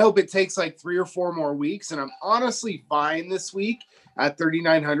takes, I hope it takes like 3 or 4 more weeks, and I'm honestly fine this week at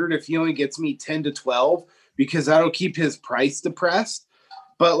 3,900 if he only gets me 10 to 12 because that'll keep his price depressed.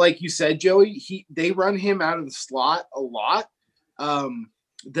 But like you said, Joey, they run him out of the slot a lot.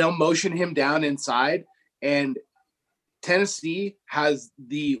 They'll motion him down inside, and Tennessee has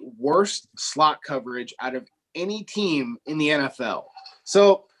the worst slot coverage out of any team in the NFL.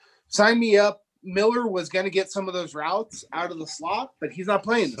 So sign me up. Miller was going to get some of those routes out of the slot, but he's not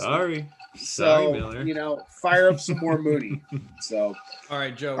playing this Sorry, Miller. You know, fire up some more Mooney. So, all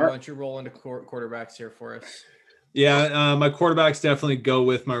right, Joe, why don't you roll into quarterbacks here for us? Yeah, my quarterbacks definitely go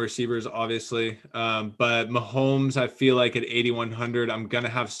with my receivers, obviously. But Mahomes, I feel like at 8,100, I'm going to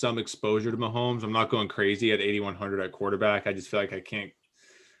have some exposure to Mahomes. I'm not going crazy at 8,100 at quarterback. I just feel like I can't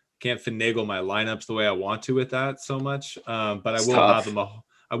finagle my lineups the way I want to with that so much. But I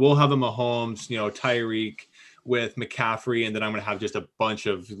will have a Mahomes, Tyreek with McCaffrey, and then I'm going to have just a bunch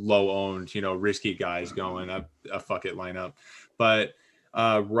of low-owned, risky guys going a fuck it lineup. But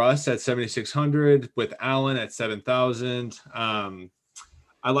Russ at 7,600 with Allen at 7,000.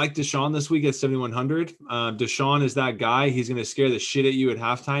 I like Deshaun this week at 7,100. Deshaun is that guy. He's going to scare the shit at you at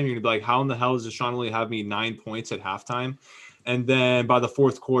halftime. You're going to be like, how in the hell does Deshaun only have me 9 points at halftime? And then by the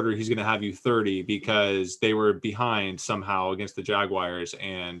fourth quarter, he's going to have you 30 because they were behind somehow against the Jaguars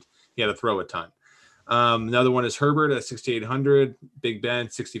and he had to throw a ton. Another one is Herbert at 6,800. Big Ben,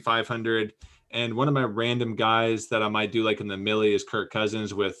 6,500. And one of my random guys that I might do like in the millie is Kirk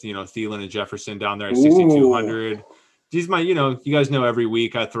Cousins with, Thielen and Jefferson down there at 6,200. He's my, you guys know every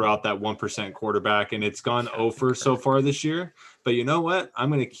week I throw out that 1% quarterback and it's gone over so far this year. But you know what? I'm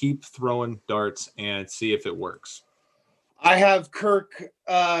going to keep throwing darts and see if it works. I have Kirk,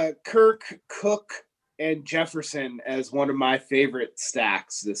 Cook, and Jefferson as one of my favorite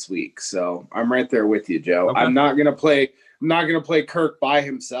stacks this week. So I'm right there with you, Joe. Okay. I'm not going to play Kirk by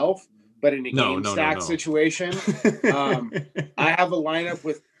himself, but in a game stack situation, I have a lineup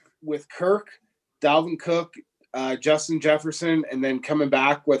with Kirk, Dalvin Cook, Justin Jefferson, and then coming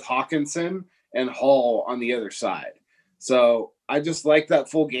back with Hawkinson and Hall on the other side. So I just like that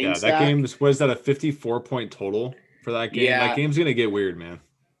full game. Yeah, stack. That game was that a 54-point total for that game? Yeah. That game's gonna get weird, man.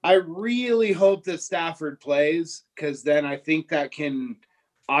 I really hope that Stafford plays because then I think that can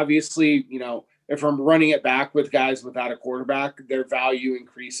obviously, if I'm running it back with guys without a quarterback, their value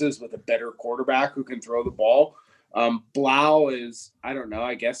increases with a better quarterback who can throw the ball. Blau is, I don't know,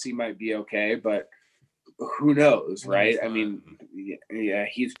 I guess he might be okay, but who knows, right? I mean, yeah,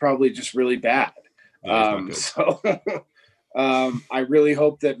 he's probably just really bad. Yeah, I really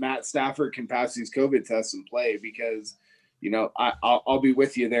hope that Matt Stafford can pass these COVID tests and play because, I'll be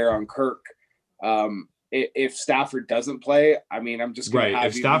with you there on Kirk. If Stafford doesn't play, I mean, I'm just going to have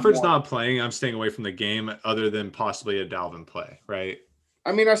if Stafford's not playing, I'm staying away from the game other than possibly a Dalvin play, right?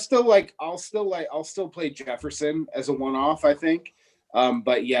 I mean, I'll still play Jefferson as a one-off, I think.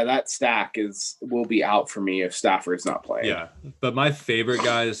 But yeah, that stack will be out for me if Stafford's not playing. Yeah. But my favorite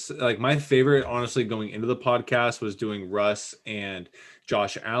guys, honestly, going into the podcast was doing Russ and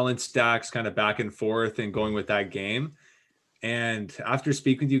Josh Allen stacks kind of back and forth and going with that game. And after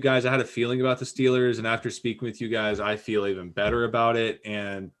speaking with you guys, I had a feeling about the Steelers. And after speaking with you guys, I feel even better about it.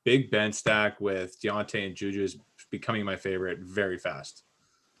 And Big Ben stack with Deontay and Juju is becoming my favorite very fast.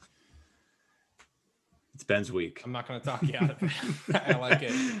 It's Ben's week. I'm not going to talk you out of it. I like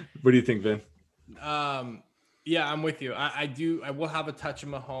it. What do you think, Ben? Yeah, I'm with you. I will have a touch of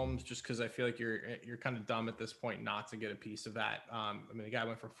Mahomes just because I feel like you're kind of dumb at this point not to get a piece of that. The guy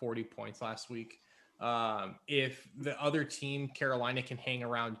went for 40 points last week. If the other team, Carolina, can hang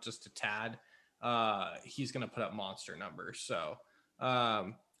around just a tad, he's going to put up monster numbers. So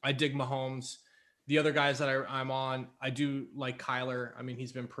I dig Mahomes. The other guys that I'm on, I do like Kyler. I mean,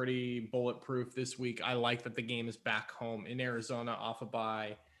 he's been pretty bulletproof this week. I like that the game is back home in Arizona off a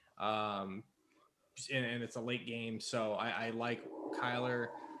bye. And it's a late game. So I like Kyler.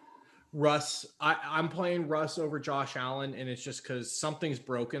 Russ, I'm playing Russ over Josh Allen, and it's just because something's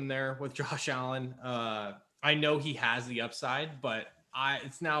broken there with Josh Allen. I know he has the upside, but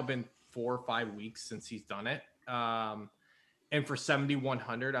it's now been 4 or 5 weeks since he's done it. And for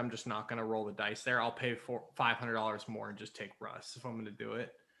 7,100, I'm just not going to roll the dice there. I'll pay for $500 more and just take Russ if I'm going to do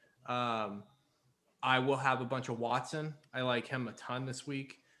it. I will have a bunch of Watson. I like him a ton this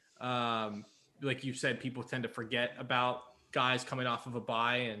week. Like you said, people tend to forget about guys coming off of a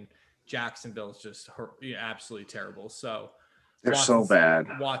bye, and Jacksonville is just absolutely terrible. So they're so bad.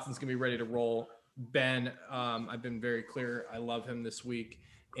 Watson's going to be ready to roll. Ben, I've been very clear. I love him this week.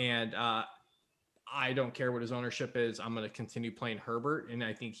 And I don't care what his ownership is. I'm going to continue playing Herbert, and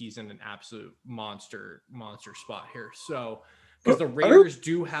I think he's in an absolute monster spot here. So, because the Raiders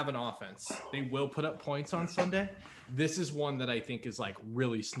do have an offense, they will put up points on Sunday. This is one that I think is like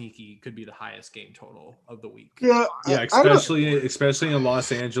really sneaky. Could be the highest game total of the week. Yeah, especially in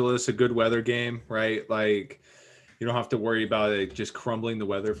Los Angeles, a good weather game, right? Like you don't have to worry about it just crumbling the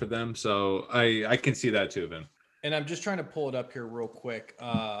weather for them. So I can see that too, Vin. And I'm just trying to pull it up here real quick.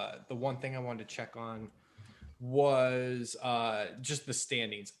 The one thing I wanted to check on was just the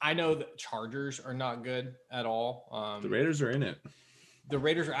standings. I know the Chargers are not good at all. The Raiders are in it. The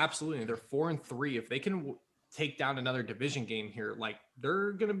Raiders are absolutely. They're 4-3. If they can take down another division game here, like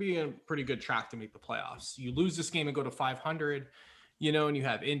they're going to be in pretty good track to make the playoffs. You lose this game and go to 500, and you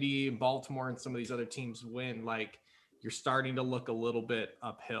have Indy and Baltimore and some of these other teams win. Like you're starting to look a little bit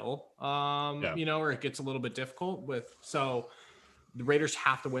uphill, or it gets a little bit difficult so the Raiders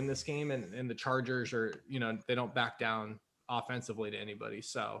have to win this game and the Chargers are, they don't back down offensively to anybody.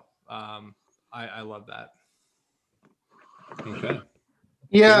 So I love that. Okay.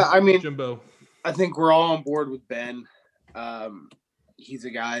 Yeah. I mean, Jimbo, I think we're all on board with Ben. he's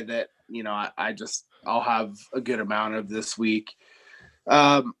a guy that, I'll have a good amount of this week.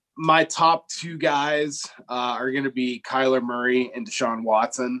 My top two guys are going to be Kyler Murray and Deshaun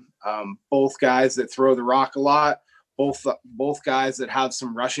Watson. Both guys that throw the rock a lot. Both guys that have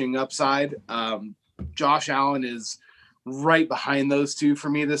some rushing upside. Josh Allen is right behind those two for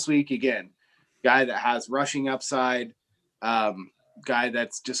me this week. Again, guy that has rushing upside, guy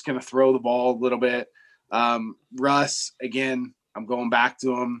that's just going to throw the ball a little bit. Russ, again, I'm going back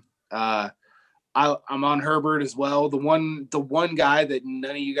to him. I'm on Herbert as well. The one guy that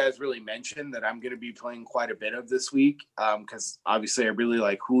none of you guys really mentioned that I'm going to be playing quite a bit of this week, because obviously I really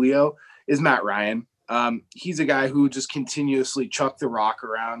like Julio, is Matt Ryan. He's a guy who just continuously chucked the rock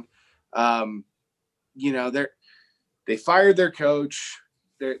around. They fired their coach.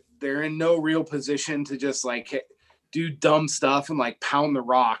 They're in no real position to just like do dumb stuff and like pound the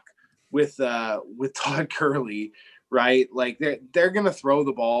rock with Todd Gurley, right? Like they're going to throw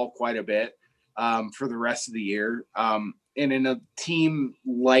the ball quite a bit for the rest of the year. And in a team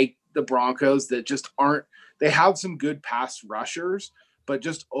like the Broncos that just they have some good pass rushers, but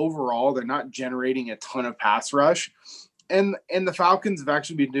just overall, they're not generating a ton of pass rush. And the Falcons have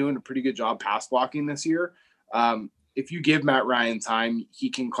actually been doing a pretty good job pass blocking this year. If you give Matt Ryan time, he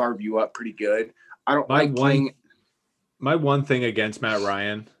can carve you up pretty good. I don't like playing. My one thing against Matt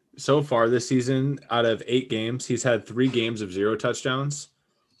Ryan so far this season, out of 8 games, he's had 3 games of 0 touchdowns,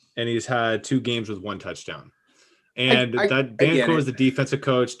 and he's had 2 games with 1 touchdown. And Dan Quinn is the defensive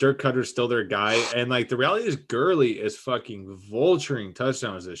coach. Dirk Cutter's still their guy. And like the reality is Gurley is fucking vulturing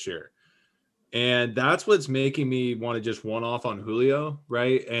touchdowns this year. And that's what's making me want to just one off on Julio,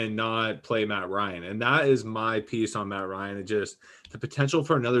 right? And not play Matt Ryan. And that is my piece on Matt Ryan. It just, the potential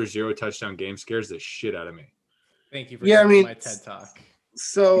for another 0 touchdown game scares the shit out of me. Thank you for my TED Talk.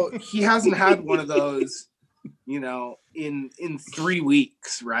 So he hasn't had one of those, in 3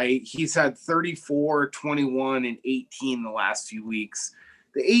 weeks, right? He's had 34, 21, and 18 the last few weeks.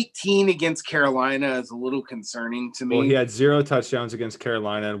 The 18 against Carolina is a little concerning to me. Well, he had 0 touchdowns against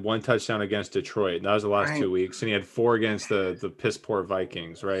Carolina and 1 touchdown against Detroit. That was the last 2 weeks. And he had 4 against the piss poor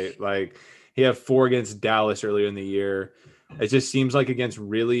Vikings, right? Like he had 4 against Dallas earlier in the year. It just seems like against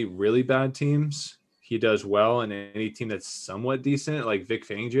really, really bad teams, he does well. And any team that's somewhat decent, like Vic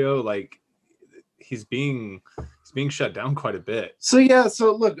Fangio, like he's being shut down quite a bit. So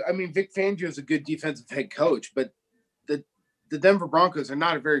look, I mean, Vic Fangio is a good defensive head coach, but the Denver Broncos are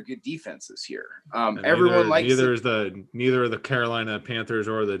not a very good defense this year. Everyone likes neither are the Carolina Panthers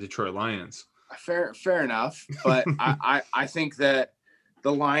or the Detroit Lions. Fair enough, but I think that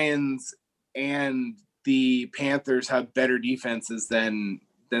the Lions and the Panthers have better defenses than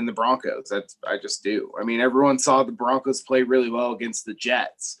the Broncos. I just do. I mean, everyone saw the Broncos play really well against the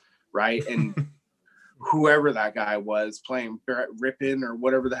Jets, right? And whoever that guy was playing Rippin or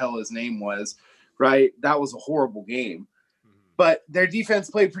whatever the hell his name was, right? That was a horrible game. But their defense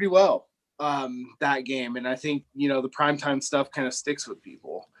played pretty well that game. And I think, the primetime stuff kind of sticks with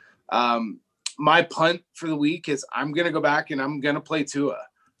people. My punt for the week is I'm going to go back and I'm going to play Tua.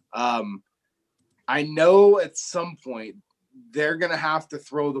 I know at some point they're going to have to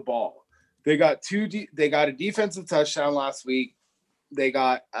throw the ball. They got a defensive touchdown last week. They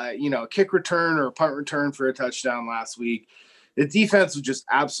got, a kick return or a punt return for a touchdown last week. The defense was just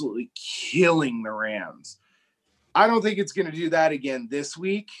absolutely killing the Rams. I don't think it's going to do that again this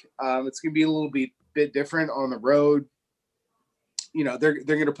week. It's going to be a little bit different on the road. They're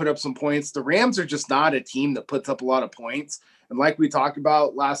going to put up some points. The Rams are just not a team that puts up a lot of points. And like we talked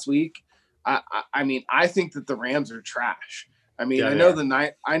about last week, I think that the Rams are trash. I mean, I know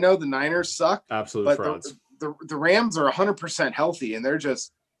the Niners suck. Absolute frauds. The Rams are 100% healthy and they're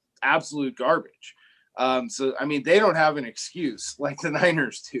just absolute garbage. So, I mean, they don't have an excuse like the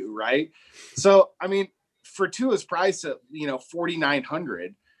Niners do, right? So, I mean, for Tua's price at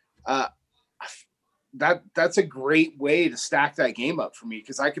 4,900, that's a great way to stack that game up for me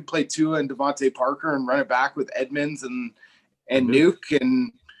because I could play Tua and Devontae Parker and run it back with Edmonds and Nuke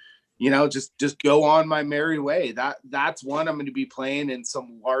and just go on my merry way. That's one I'm going to be playing in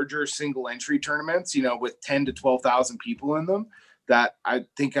some larger single entry tournaments, with 10 to 12,000 people in them. That I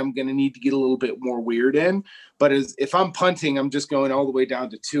think I'm going to need to get a little bit more weird in. But if I'm punting, I'm just going all the way down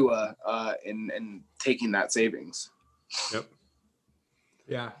to Tua and taking that savings. Yep.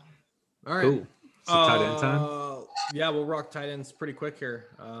 Yeah. All right. Cool. So tight end time? Yeah, we'll rock tight ends pretty quick here.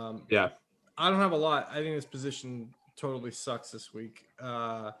 Yeah. I don't have a lot. I think this position totally sucks this week.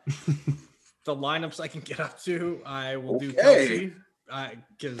 The lineups I can get up to, I will do Kelsey.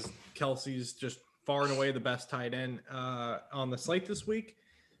 Because Kelsey's just far and away the best tight end on the slate this week.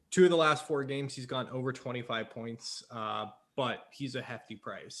 2 of the last 4 games, he's gone over 25 points. but he's a hefty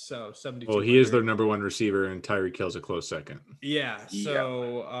price. So 72. Well, he is their number one receiver, and Tyreek Hill's a close second. Yeah.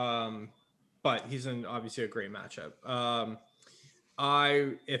 So, but he's in obviously a great matchup.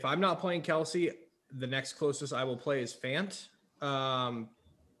 If I'm not playing Kelsey, the next closest I will play is Fant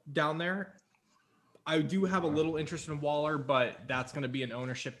down there. I do have a little interest in Waller, but that's going to be an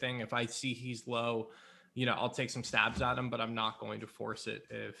ownership thing. If I see he's low, I'll take some stabs at him, but I'm not going to force it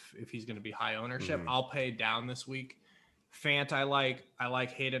if he's going to be high ownership. I'll pay down this week. Fant, I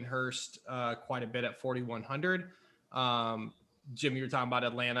like Hayden Hurst quite a bit at 4,100. Jim, you were talking about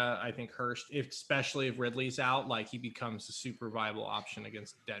Atlanta. I think Hurst, especially if Ridley's out, like he becomes a super viable option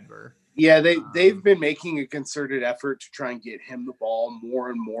against Denver. Yeah, they've been making a concerted effort to try and get him the ball more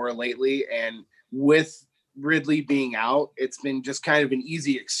and more lately. And with Ridley being out, it's been just kind of an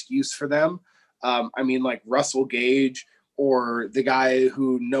easy excuse for them. Like Russell Gage or the guy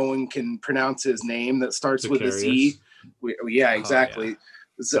who no one can pronounce his name that starts with a Z. Yeah, exactly.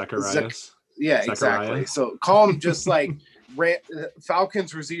 Zacharias. Exactly. So call him just like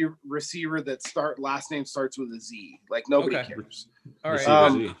Falcons receiver that last name starts with a Z. Like nobody cares. All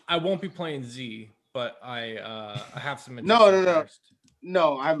right. I won't be playing Z, but I have some.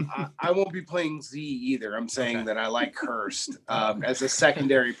 No, I won't be playing Z either. I'm saying that I like Hurst as a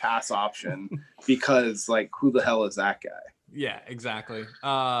secondary pass option because like who the hell is that guy? Yeah, exactly.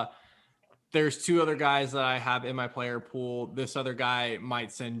 There's two other guys that I have in my player pool. This other guy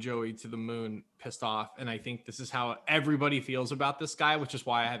might send Joey to the moon pissed off. And I think this is how everybody feels about this guy, which is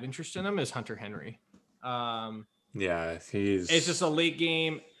why I have interest in him, is Hunter Henry. It's just a late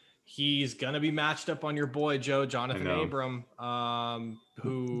game. He's going to be matched up on your boy, Jonathan Abram,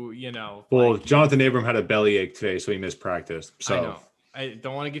 who, Well, Jonathan Abram had a bellyache today, so he missed practice. So I know. I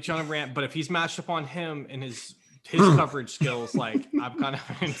don't want to get you on a rant, but if he's matched up on him and his coverage skills, like I'm kind of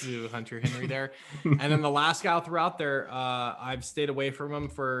into Hunter Henry there. And then the last guy I'll throw out there, I've stayed away from him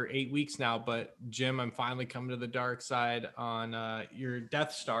for 8 weeks now, but Jim, I'm finally coming to the dark side on your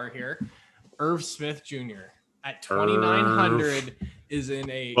Death Star here. Irv Smith Jr. at 2,900 is in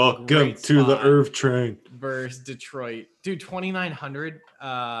a welcome to the Irv train versus Detroit. Dude, 2,900.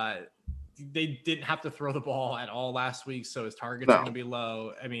 They didn't have to throw the ball at all last week, so his targets are going to be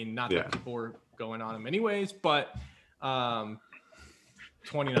low. I mean, not that people were going on him anyways, but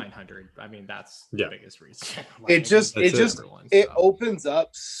 2,900. I mean, that's the biggest reason. It opens up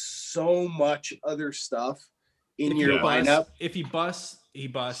so much other stuff in your lineup. If he busts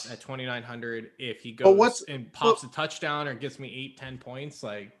at 2,900. If he goes and pops a touchdown or gets me 8-10 points,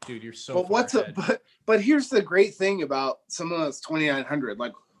 like, dude, you're so. But here's the great thing about someone that's 2,900.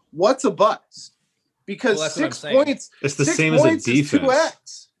 Like, what's a bust? Because 6 points. It's the same as a defense.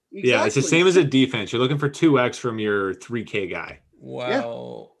 2x. Exactly. Yeah, it's the same as a defense. You're looking for 2x from your 3K guy.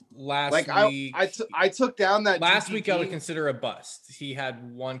 Well, last week I took down that last GPT. week. I would consider a bust. He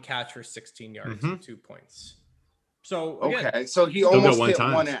had one catch for 16 yards and 2 points. So again, so he almost hit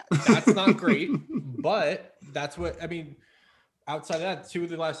 1x. That's not great, but that's what I mean. Outside of that, 2 of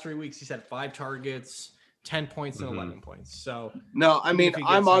the last 3 weeks, he's had 5 targets, 10 points, and 11 points. So no, I mean,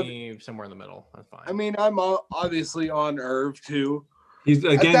 I'm somewhere in the middle. That's fine. I mean, I'm obviously on Irv too.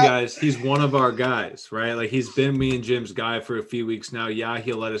 Guys, he's one of our guys, right? Like he's been me and Jim's guy for a few weeks now. Yeah,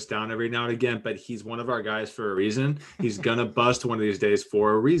 he'll let us down every now and again, but he's one of our guys for a reason. He's gonna bust one of these days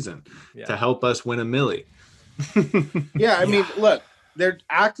for a reason to help us win a milli. I mean, look, they're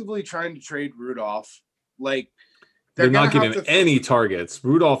actively trying to trade Rudolph. Like they're not giving him any targets.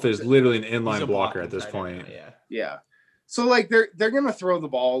 Rudolph is literally an inline blocker at this point. Yeah. So like they're gonna throw the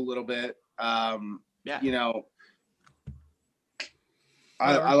ball a little bit.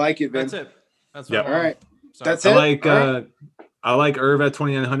 I like it, Vince. That's it. That's all right. That's it. I like Irv at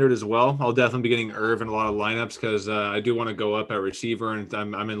 2,900 as well. I'll definitely be getting Irv in a lot of lineups because I do want to go up at receiver, and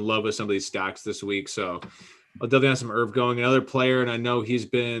I'm in love with some of these stacks this week. So I'll definitely have some Irv going. Another player, and I know he's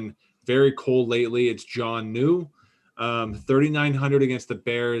been very cold lately. It's John New, 3,900 against the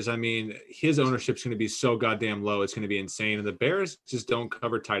Bears. I mean, his ownership's going to be so goddamn low. It's going to be insane. And the Bears just don't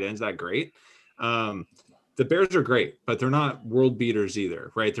cover tight ends that great. The Bears are great, but they're not world beaters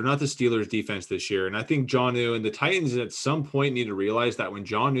either, right? They're not the Steelers defense this year. And I think Jonnu and the Titans at some point need to realize that when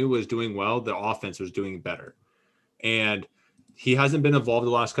Jonnu was doing well, the offense was doing better. And he hasn't been involved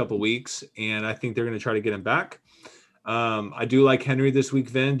the last couple of weeks, and I think they're going to try to get him back. I do like Henry this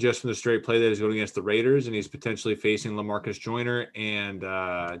week, then, just from the straight play that he's going against the Raiders, and he's potentially facing LaMarcus Joyner and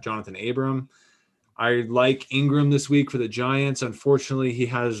Jonathan Abram. I like Ingram this week for the Giants. Unfortunately, he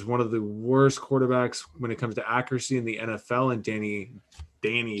has one of the worst quarterbacks when it comes to accuracy in the NFL, and Danny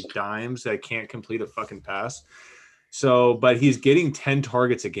Dimes that can't complete a fucking pass. So, but he's getting 10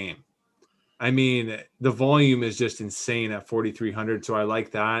 targets a game. I mean, the volume is just insane at 4,300. So I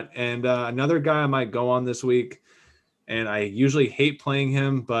like that. And another guy I might go on this week, and I usually hate playing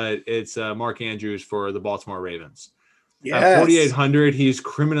him, but it's Mark Andrews for the Baltimore Ravens. Yes. At 4,800, he's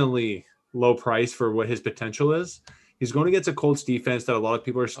criminally low price for what his potential is. He's going against a Colts defense that a lot of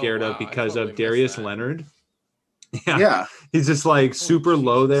people are scared of because of Darius Leonard. Yeah. He's just like super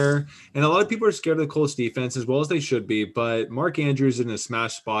low there. And a lot of people are scared of the Colts defense as well as they should be. But Mark Andrews is in a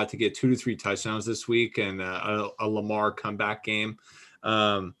smash spot to get 2 to 3 touchdowns this week and a Lamar comeback game.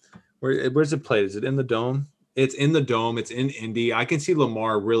 Where's it played? Is it in the Dome? It's in the Dome. It's in Indy. I can see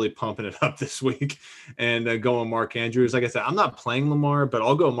Lamar really pumping it up this week and going Mark Andrews. Like I said, I'm not playing Lamar, but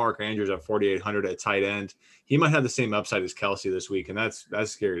I'll go Mark Andrews at 4,800 at tight end. He might have the same upside as Kelsey this week, and that's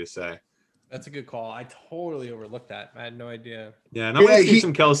scary to say. That's a good call. I totally overlooked that. I had no idea. Yeah, and I might see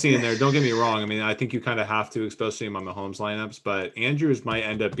some Kelsey in there. Don't get me wrong. I mean, I think you kind of have to, especially in my Mahomes lineups, but Andrews might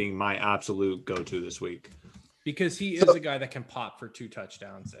end up being my absolute go-to this week. Because he is a guy that can pop for 2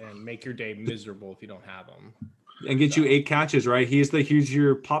 touchdowns and make your day miserable if you don't have him. And get you 8 catches, right? He's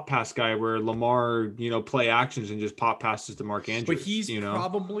your pop pass guy where Lamar, play actions and just pop passes to Mark Andrews. But he's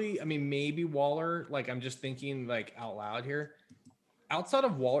probably, I mean, maybe Waller, like I'm just thinking like out loud here. Outside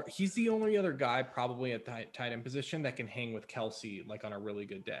of Waller, he's the only other guy probably at the tight end position that can hang with Kelsey like on a really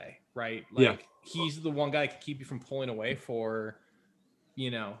good day, right? Like he's the one guy that can keep you from pulling away for a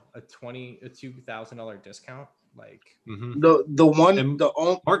 $2,000 discount. Like Mark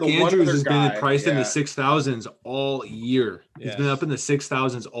Andrews has been priced in the 6,000s all year. He's been up in the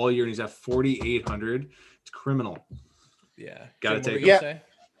 6,000s all year, and he's at 4,800. It's criminal. Yeah, gotta take it.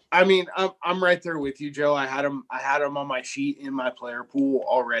 I mean, I'm right there with you, Joe. I had him on my sheet in my player pool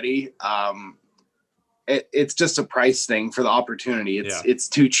already. It's just a price thing for the opportunity. It's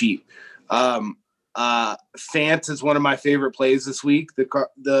too cheap. Fant is one of my favorite plays this week.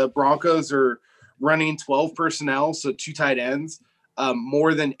 The Broncos are running 12 personnel, so 2 tight ends,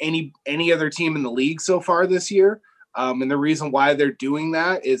 more than any other team in the league so far this year. And the reason why they're doing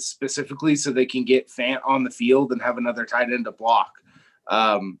that is specifically so they can get Fant on the field and have another tight end to block.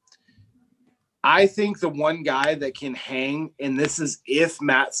 I think the one guy that can hang, and this is if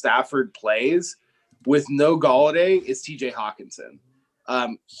Matt Stafford plays with no Galladay, is TJ Hawkinson.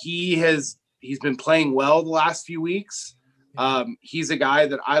 He's been playing well the last few weeks. He's a guy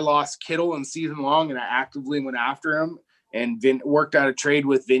that I lost Kittle in season long, and I actively went after him and worked out a trade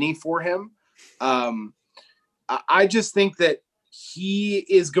with Vinny for him. I just think that he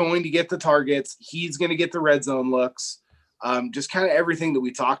is going to get the targets. He's going to get the red zone looks. Just kind of everything that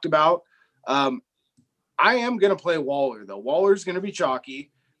we talked about. I am going to play Waller, though. Waller's going to be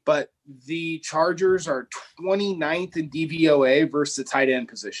chalky, but the Chargers are 29th in DVOA versus the tight end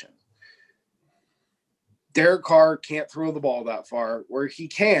position. Derek Carr can't throw the ball that far, where he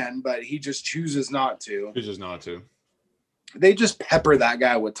can, but he just chooses not to. They just pepper that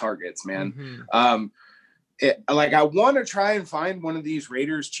guy with targets, man. Mm-hmm. I want to try and find one of these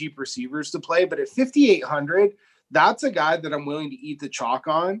Raiders cheap receivers to play, but at 5,800, that's a guy that I'm willing to eat the chalk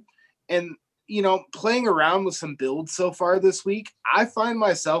on. And, playing around with some builds so far this week, I find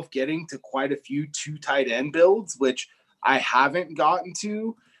myself getting to quite a few 2 tight end builds, which I haven't gotten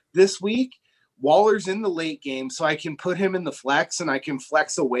to this week. Waller's in the late game, so I can put him in the flex and I can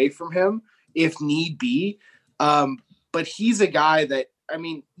flex away from him if need be. But he's a guy that, I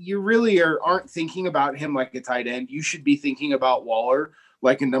mean, you really aren't thinking about him like a tight end. You should be thinking about Waller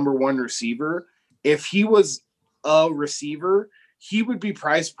like a number 1 receiver. If he was a receiver, he would be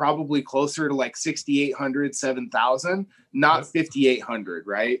priced probably closer to like 6,800, 7,000, not 5,800,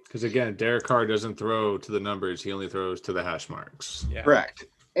 right? Because again, Derek Carr doesn't throw to the numbers. He only throws to the hash marks. Yeah. Correct.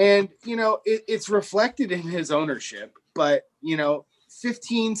 And, it's reflected in his ownership, but,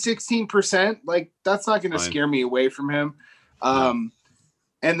 15, 16%, like that's not going to scare me away from him. And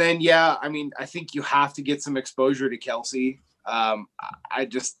then, I think you have to get some exposure to Kelsey.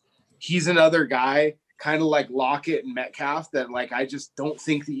 He's another guy kind of like Lockett and Metcalf that like, I just don't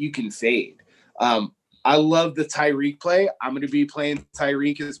think that you can fade. I love the Tyreek play. I'm going to be playing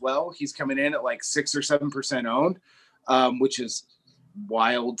Tyreek as well. He's coming in at like 6 or 7% owned, which is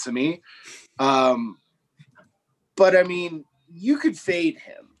wild to me. But I mean, you could fade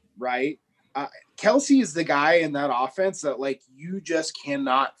him, right? Kelsey is the guy in that offense that like you just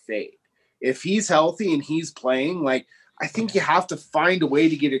cannot fade. If he's healthy and he's playing, like I think you have to find a way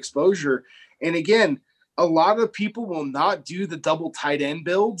to get exposure. And again, a lot of people will not do the double tight end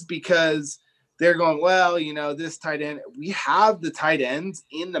builds because they're going, well, this tight end, we have the tight ends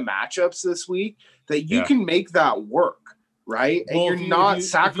in the matchups this week that you can make that work, right? And you're not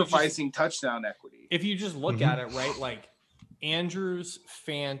sacrificing touchdown equity. If you just look at it, right, like Andrews,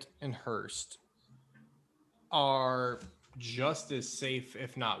 Fant, and Hurst are just as safe,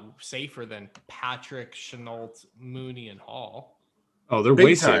 if not safer, than Patrick, Chenault, Mooney, and Hall. Oh, they're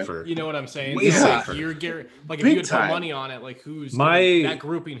way safer. You know what I'm saying? Way safer. You're like if you had put money on it, like who's that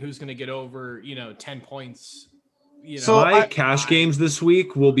grouping? Who's going to get over 10 points? So my cash games this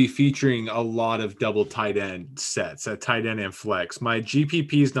week will be featuring a lot of double tight end sets at tight end and flex. My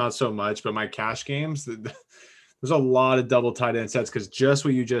GPPs not so much, but my cash games, there's a lot of double tight end sets because just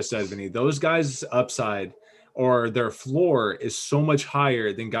what you just said, Vinny, those guys' upside or their floor is so much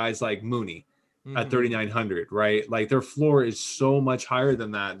higher than guys like Mooney at 3,900, right? Like their floor is so much higher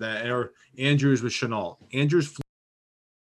than that. Or Andrews with Chenault. Andrews'